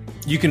fun.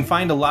 You can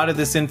find a lot of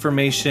this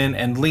information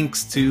and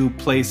links to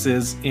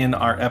places in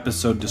our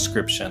episode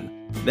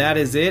description. That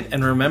is it.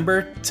 And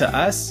remember, to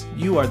us,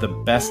 you are the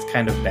best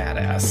kind of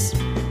badass.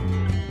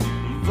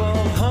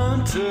 Vault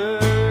Hunter,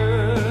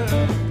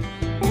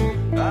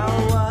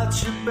 I'll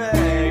watch your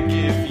back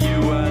if you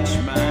watch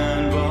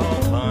mine,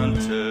 Vault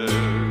Hunter.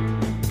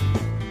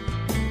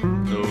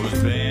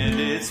 Those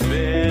bandits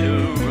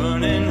better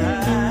run and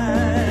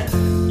hide.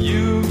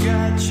 You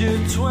got your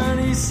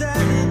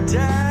 20-sided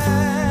die.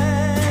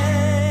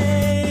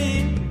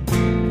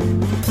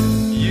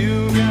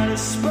 You got a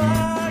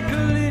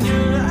sparkle in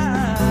your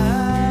eye.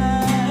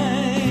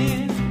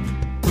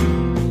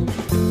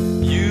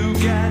 You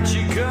got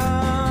your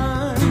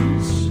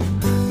guns.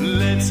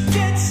 Let's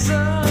get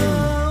some.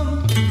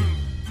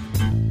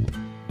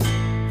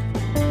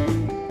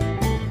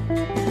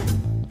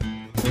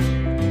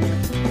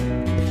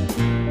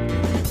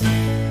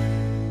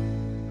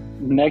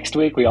 Next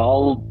week, we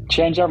all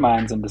change our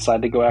minds and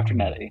decide to go after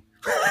Nettie.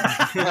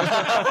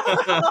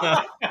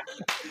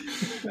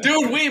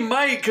 Dude, we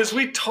might, because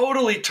we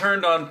totally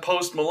turned on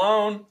Post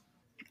Malone.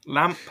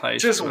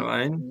 Lamppost. Just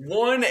Malone.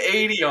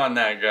 180 on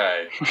that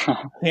guy.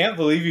 Can't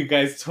believe you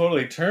guys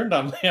totally turned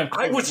on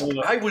Lamppost.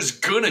 I was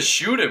gonna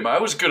shoot him. I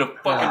was gonna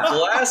fucking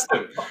blast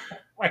him. Oh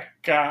my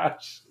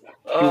gosh.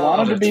 If he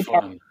wanted to that's be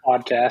part of fun. the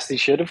podcast, he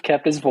should have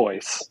kept his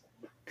voice.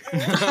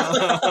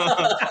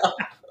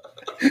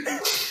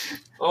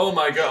 Oh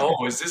my god!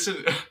 Oh, is this?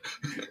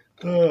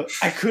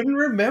 I couldn't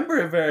remember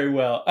it very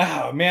well.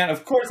 Oh man,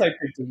 of course I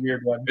picked a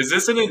weird one. Is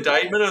this an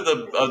indictment of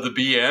the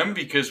BM?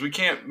 Because we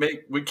can't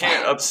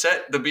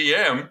upset the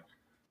BM.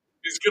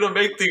 He's gonna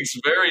make things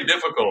very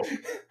difficult.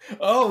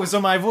 Oh, so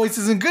my voice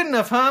isn't good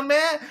enough, huh,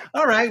 man?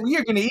 All right, well,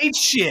 you're gonna eat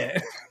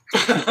shit.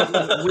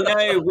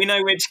 We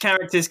know which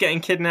character's getting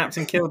kidnapped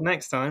and killed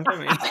next time, don't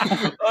we?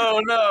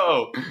 Oh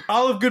no!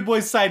 All of Good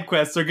Boy's side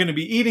quests are going to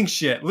be eating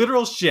shit,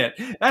 literal shit.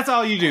 That's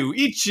all you do,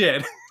 eat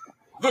shit.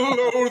 The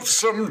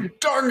loathsome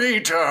dung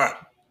eater.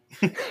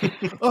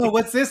 Oh,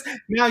 what's this?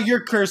 Now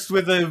you're cursed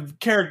with a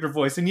character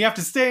voice, and you have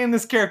to stay in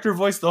this character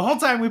voice the whole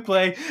time we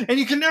play, and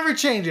you can never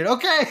change it,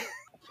 okay?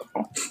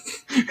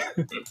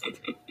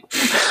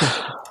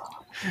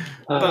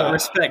 But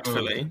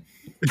respectfully.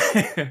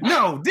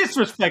 No,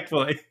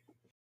 disrespectfully.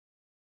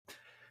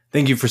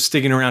 Thank you for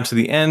sticking around to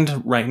the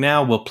end. Right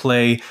now, we'll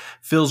play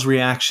Phil's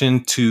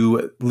reaction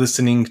to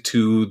listening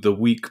to the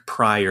week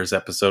prior's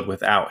episode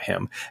without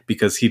him,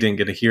 because he didn't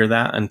get to hear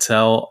that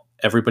until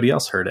everybody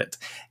else heard it.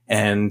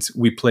 And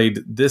we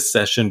played this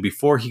session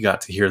before he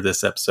got to hear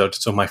this episode.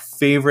 So my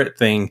favorite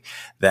thing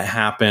that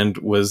happened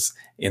was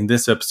in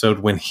this episode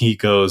when he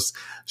goes,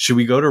 should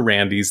we go to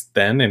Randy's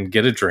then and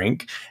get a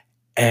drink?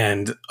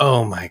 And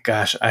oh my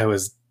gosh, I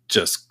was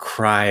just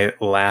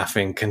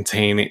laughing,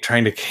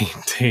 trying to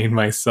contain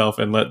myself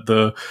and let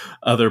the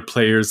other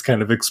players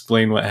kind of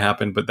explain what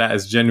happened. But that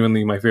is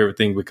genuinely my favorite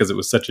thing because it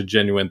was such a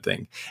genuine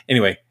thing.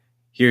 Anyway,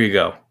 here you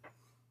go.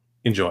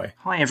 Enjoy.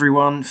 Hi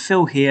everyone,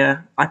 Phil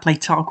here. I play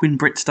Tarquin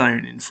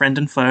Britstone in Friend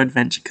and Foe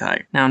Adventure Co.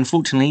 Now,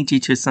 unfortunately, due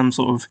to some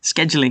sort of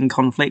scheduling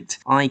conflict,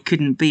 I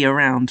couldn't be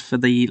around for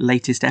the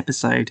latest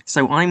episode,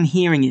 so I'm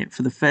hearing it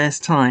for the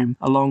first time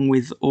along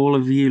with all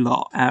of you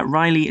lot.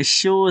 Riley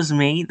assures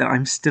me that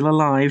I'm still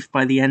alive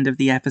by the end of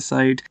the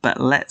episode, but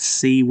let's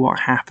see what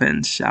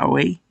happens, shall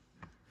we?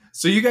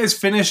 So you guys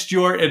finished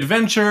your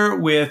adventure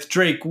with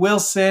Drake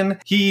Wilson.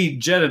 He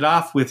jetted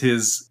off with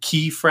his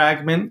key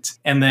fragment,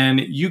 and then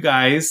you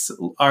guys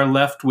are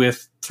left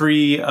with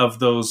 3 of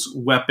those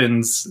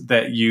weapons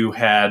that you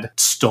had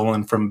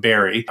stolen from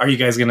Barry. Are you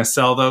guys going to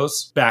sell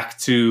those back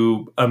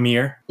to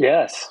Amir?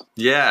 Yes.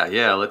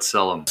 Yeah, let's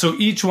sell them. So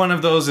each one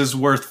of those is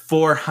worth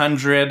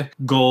 400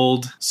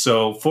 gold.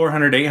 So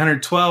 400,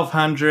 800,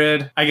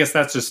 1200. I guess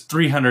that's just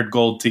 300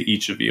 gold to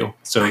each of you.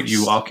 So Nice.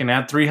 You all can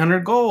add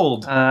 300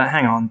 gold.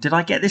 Hang on, did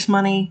I get this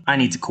money? I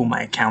need to call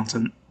my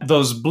accountant.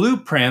 Those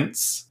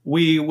blueprints,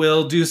 we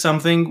will do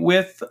something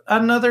with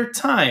another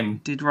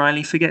time. Did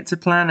Riley forget to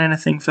plan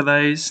anything for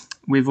those?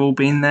 We've all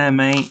been there,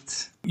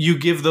 mate. You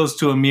give those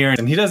to Amir,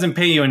 and he doesn't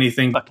pay you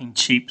anything. Fucking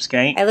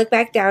cheapskate. I look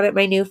back down at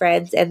my new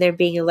friends, and they're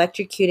being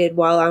electrocuted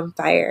while on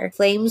fire.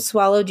 Flames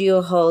swallowed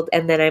you whole,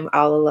 and then I'm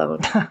all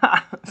alone.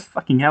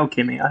 Fucking hell,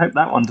 Kimmy. I hope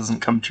that one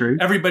doesn't come true.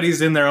 Everybody's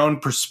in their own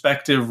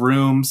perspective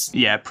rooms,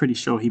 Yeah, pretty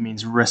sure he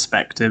means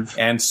respective.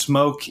 and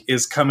smoke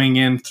is coming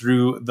in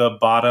through the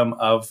bottom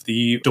of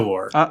the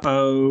door.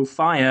 Uh-oh,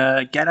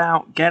 fire. Get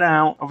out, get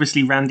out.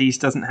 Obviously, Randy's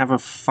doesn't have a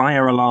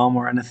fire alarm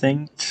or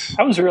anything.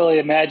 I was really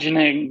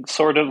imagining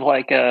sort of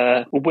like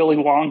a Willy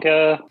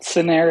Wonka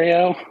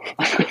scenario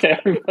with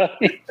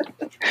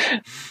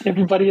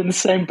everybody in the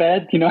same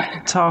bed, you know.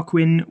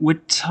 Tarquin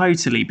would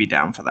totally be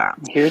down for that.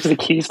 Here's the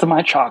keys to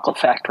my chocolate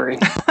factory.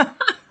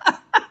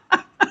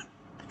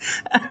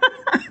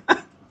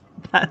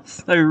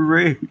 That's so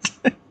rude.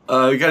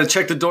 You gotta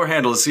check the door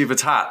handle to see if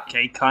it's hot.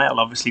 Okay, Kyle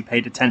obviously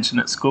paid attention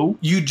at school.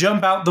 You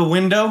jump out the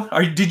window.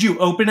 Did you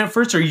open it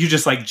first, or are you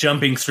just like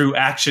jumping through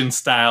action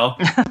style?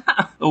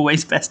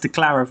 Always best to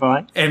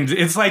clarify. And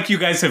it's like you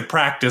guys have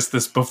practiced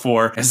this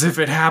before, as if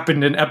it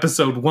happened in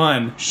episode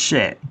 1.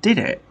 Shit, did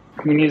it?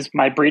 I'm gonna use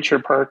my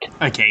breacher perk.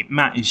 Okay,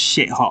 Matt is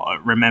shit hot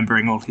at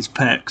remembering all his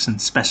perks and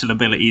special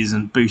abilities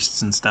and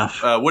boosts and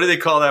stuff. What do they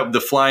call that?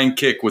 The flying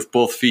kick with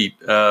both feet.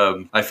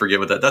 I forget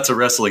what that's a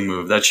wrestling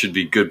move. That should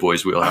be Good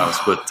Boy's wheelhouse.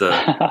 But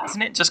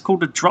Isn't it just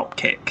called a drop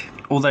kick?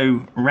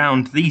 Although,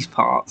 round these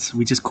parts,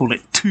 we just call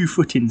it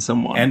two-footing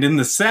someone. And in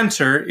the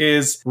center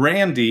is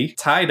Randy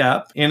tied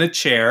up in a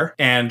chair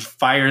and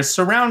fires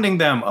surrounding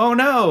them. Oh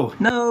no!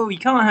 No, you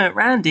can't hurt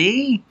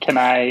Randy. Can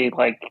I,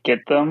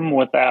 get them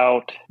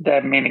without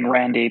them, meaning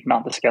Randy,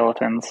 not the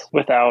skeletons,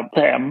 without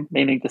them,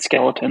 meaning the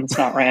skeletons,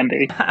 not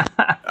Randy?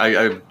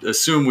 I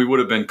assume we would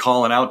have been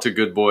calling out to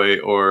Good Boy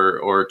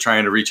or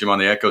trying to reach him on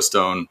the Echo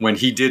Stone when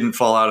he didn't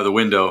fall out of the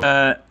window.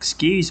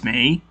 Excuse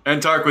me?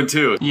 And Tarquin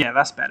too. Yeah,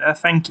 that's better,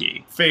 thank you.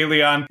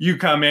 Phaleon, you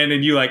come in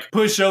and you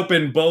push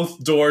open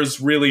both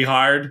doors really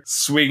hard,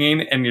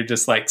 swinging, and you're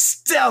just like,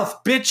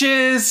 stealth,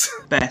 bitches!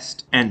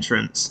 Best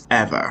entrance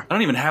ever. I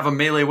don't even have a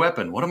melee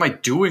weapon. What am I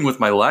doing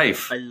with my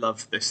life? I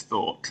love this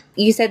thought.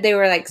 You said they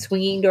were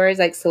swinging doors,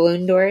 like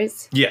saloon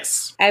doors.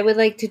 Yes. I would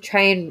like to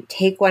try and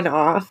take one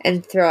off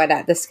and throw it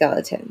at the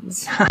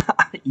skeletons.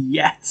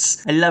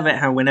 Yes. I love it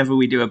how whenever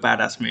we do a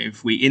badass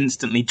move, we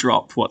instantly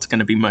drop what's going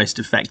to be most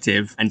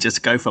effective and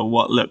just go for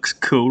what looks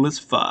cool as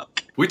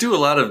fuck. We do a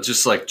lot of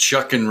just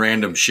chucking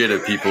random shit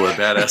at people at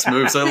badass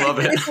moves. I love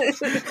it.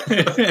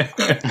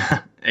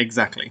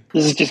 exactly.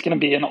 This is just going to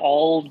be an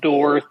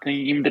all-door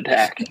themed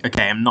attack.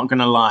 Okay, I'm not going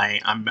to lie.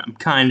 I'm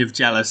kind of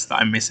jealous that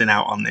I'm missing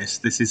out on this.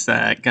 This is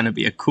going to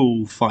be a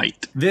cool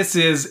fight. This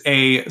is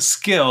a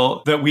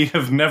skill that we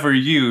have never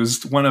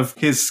used, one of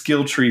his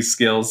skill tree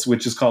skills,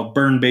 which is called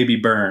Burn Baby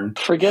Burn.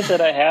 Forget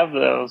that I have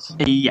those.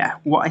 Yeah,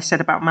 what I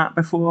said about Matt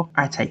before,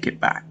 I take it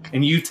back.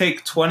 And you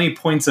take 20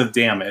 points of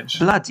damage.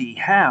 Bloody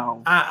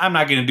hell. I'm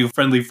not going to do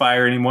friendly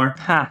fire anymore.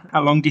 Ha,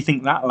 how long do you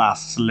think that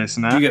lasts,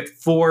 listener? You get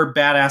 4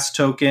 badass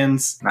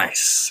tokens.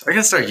 Nice. I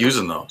gotta start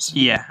using those.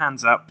 Yeah,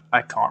 hands up.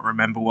 I can't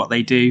remember what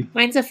they do.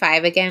 Mine's a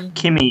 5 again.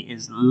 Kimmy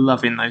is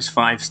loving those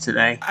 5s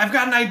today. I've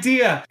got an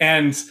idea.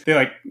 And they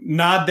like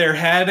nod their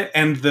head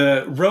and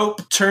the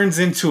rope turns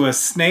into a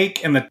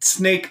snake and the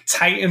snake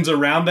tightens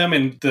around them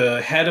and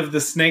the head of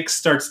the snake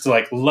starts to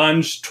like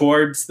lunge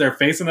towards their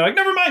face and they're like,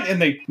 never mind.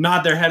 And they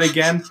nod their head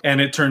again and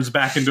it turns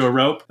back into a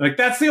rope. Like,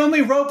 that's the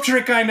only rope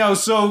trick I know.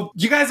 So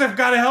you guys have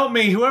got to help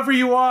me, whoever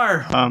you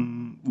are.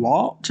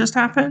 What just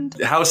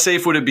happened? How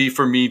safe would it be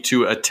for me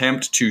to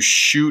attempt to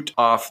shoot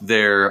off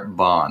their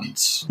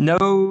bonds?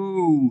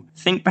 No!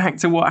 Think back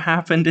to what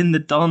happened in the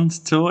Don's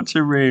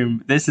torture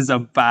room. This is a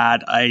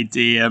bad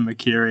idea,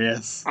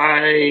 Mercurius.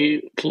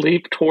 I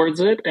leap towards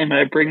it and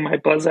I bring my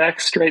buzz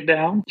axe straight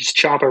down. Just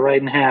chop it right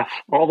in half,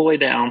 all the way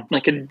down,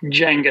 like a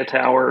Jenga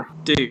tower.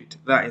 Dude,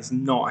 that is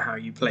not how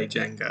you play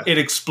Jenga. It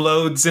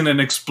explodes in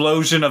an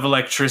explosion of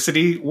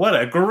electricity. What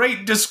a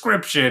great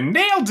description.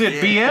 Nailed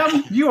it,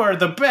 BM. You are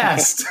the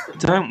best.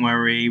 Don't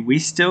worry, we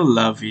still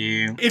love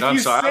you. If you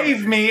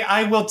save me,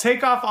 I will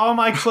take off all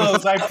my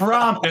clothes, I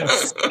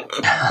promise.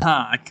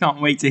 I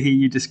can't wait to hear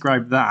you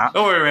describe that.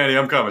 Don't worry, Randy,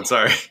 I'm coming,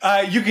 sorry.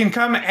 You can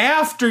come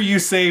after you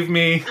save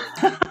me.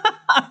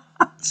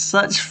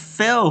 Such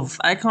filth.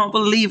 I can't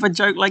believe a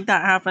joke like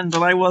that happened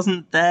and I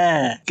wasn't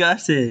there.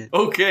 Gutted.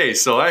 Okay,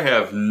 so I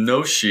have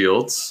no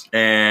shields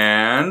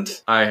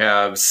and I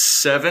have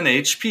 7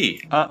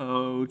 HP.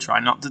 Uh-oh, try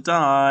not to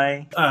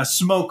die.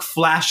 Smoke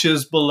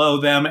flashes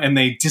below them and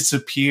they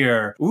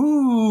disappear.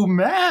 Ooh,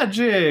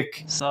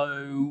 magic.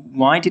 So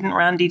why didn't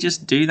Randy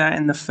just do that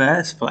in the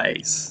first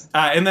place?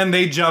 And then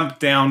they jump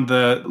down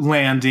the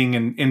landing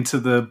and into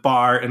the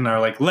bar and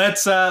they're like,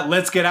 let's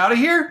get out of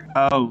here.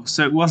 Oh,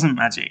 so it wasn't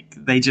magic.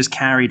 They just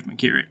carried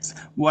Mercurius.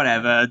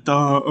 Whatever.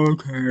 Duh,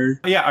 okay.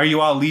 Yeah, are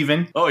you all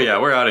leaving? Oh yeah,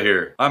 we're out of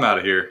here. I'm out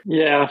of here.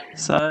 Yeah.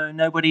 So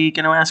nobody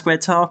gonna ask where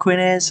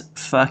Tarquin is?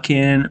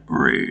 Fucking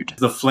rude.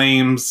 The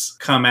flames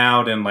come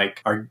out and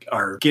like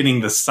are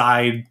getting the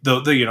side,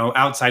 the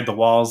outside the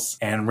walls.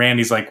 And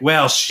Randy's like,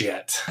 well,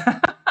 shit.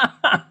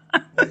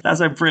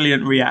 That's a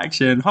brilliant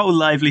reaction. Whole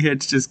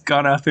livelihood's just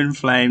gone up in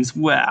flames.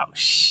 Well,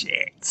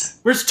 shit.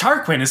 Where's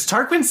Tarquin? Is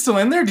Tarquin still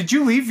in there? Did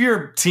you leave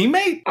your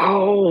teammate?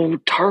 Oh,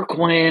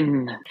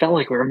 Tarquin. Felt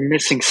like we were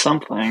missing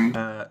something.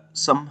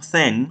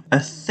 Something? A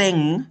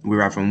thing?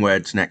 We're having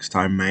words next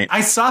time, mate.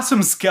 I saw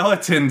some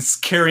skeletons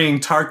carrying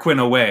Tarquin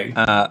away.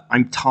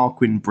 I'm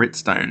Tarquin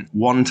Britstone,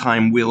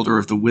 one-time wielder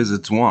of the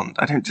Wizard's Wand.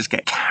 I don't just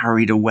get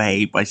carried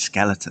away by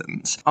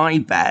skeletons. I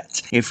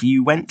bet if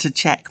you went to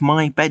check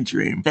my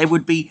bedroom, there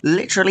would be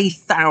literally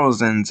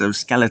thousands of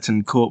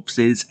skeleton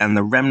corpses and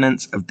the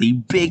remnants of the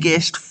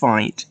biggest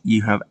fight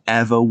you have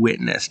ever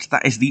witnessed.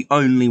 That is the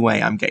only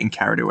way I'm getting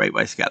carried away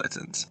by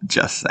skeletons.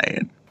 Just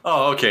saying.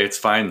 Oh, okay, it's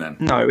fine then.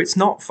 No, it's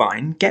not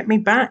fine. Get me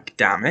back,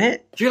 damn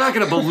it. You're not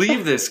going to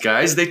believe this,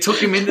 guys. They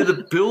took him into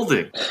the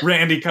building.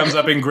 Randy comes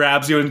up and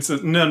grabs you and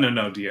says,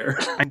 no, dear.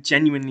 I'm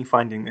genuinely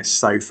finding this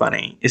so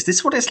funny. Is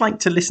this what it's like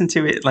to listen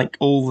to it like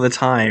all the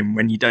time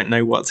when you don't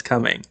know what's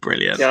coming?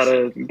 Brilliant.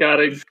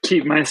 Gotta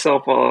keep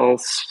myself all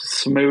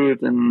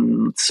smooth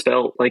and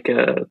spelt like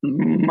a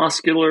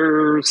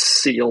muscular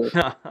seal.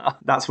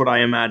 That's what I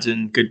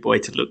imagine Good Boy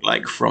to look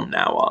like from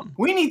now on.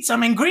 We need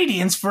some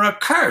ingredients for a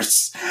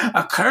curse.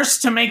 A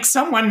curse to make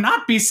someone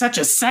not be such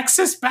a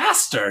sexist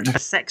bastard. A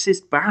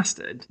sexist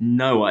bastard?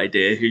 No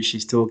idea who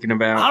she's talking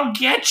about. I'll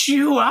get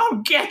you.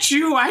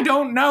 I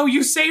don't know.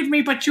 You saved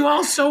me, but you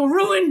also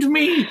ruined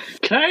me.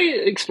 Can I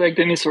expect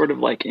any sort of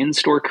like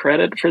in-store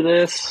credit for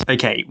this?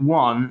 Okay,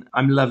 1,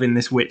 I'm loving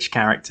this witch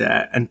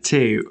character, and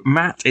 2,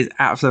 Matt is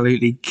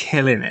absolutely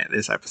killing it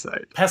this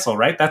episode. Pestle,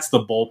 right? That's the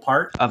bull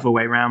part. Other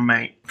way round,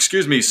 mate.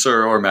 Excuse me,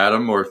 sir or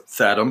madam or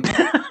Thadam.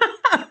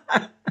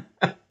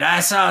 I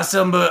saw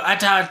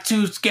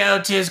two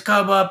skeletons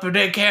come up and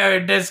they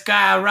carried this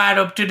guy right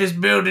up to this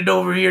building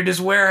over here, this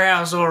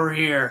warehouse over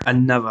here.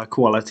 Another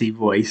quality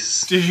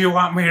voice. Did you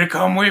want me to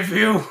come with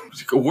you?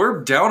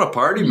 We're down a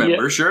party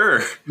member,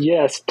 sure.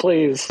 Yes,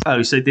 please.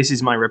 Oh, so this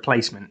is my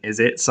replacement, is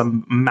it?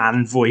 Some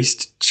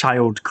man-voiced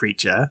child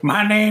creature?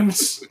 My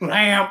name's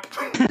Lamp.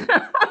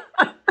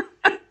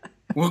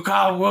 We'll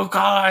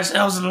call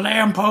ourselves the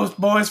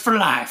Lamppost Boys for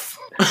life.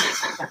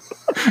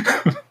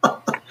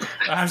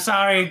 I'm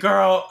sorry,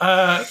 girl.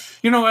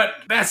 You know what?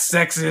 That's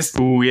sexist.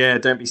 Oh, yeah,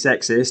 don't be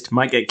sexist.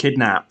 Might get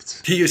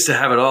kidnapped. He used to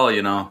have it all,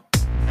 you know.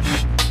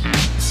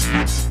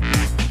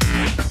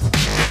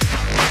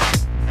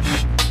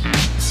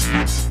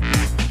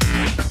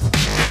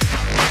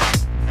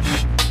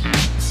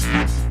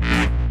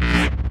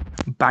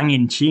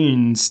 banging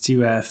tunes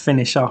to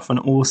finish off an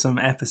awesome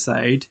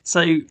episode.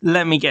 So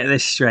let me get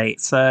this straight.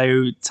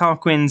 So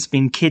Tarquin's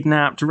been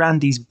kidnapped,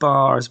 Randy's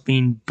bar has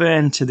been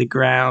burned to the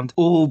ground,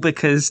 all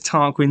because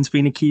Tarquin's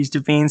been accused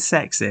of being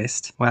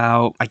sexist.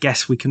 Well, I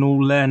guess we can all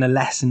learn a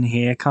lesson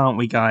here, can't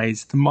we,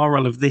 guys? The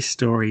moral of this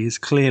story is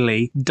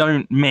clearly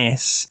don't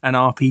miss an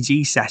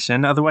RPG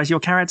session, otherwise your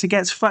character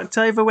gets fucked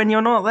over when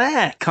you're not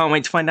there. Can't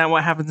wait to find out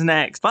what happens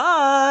next.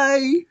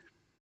 Bye!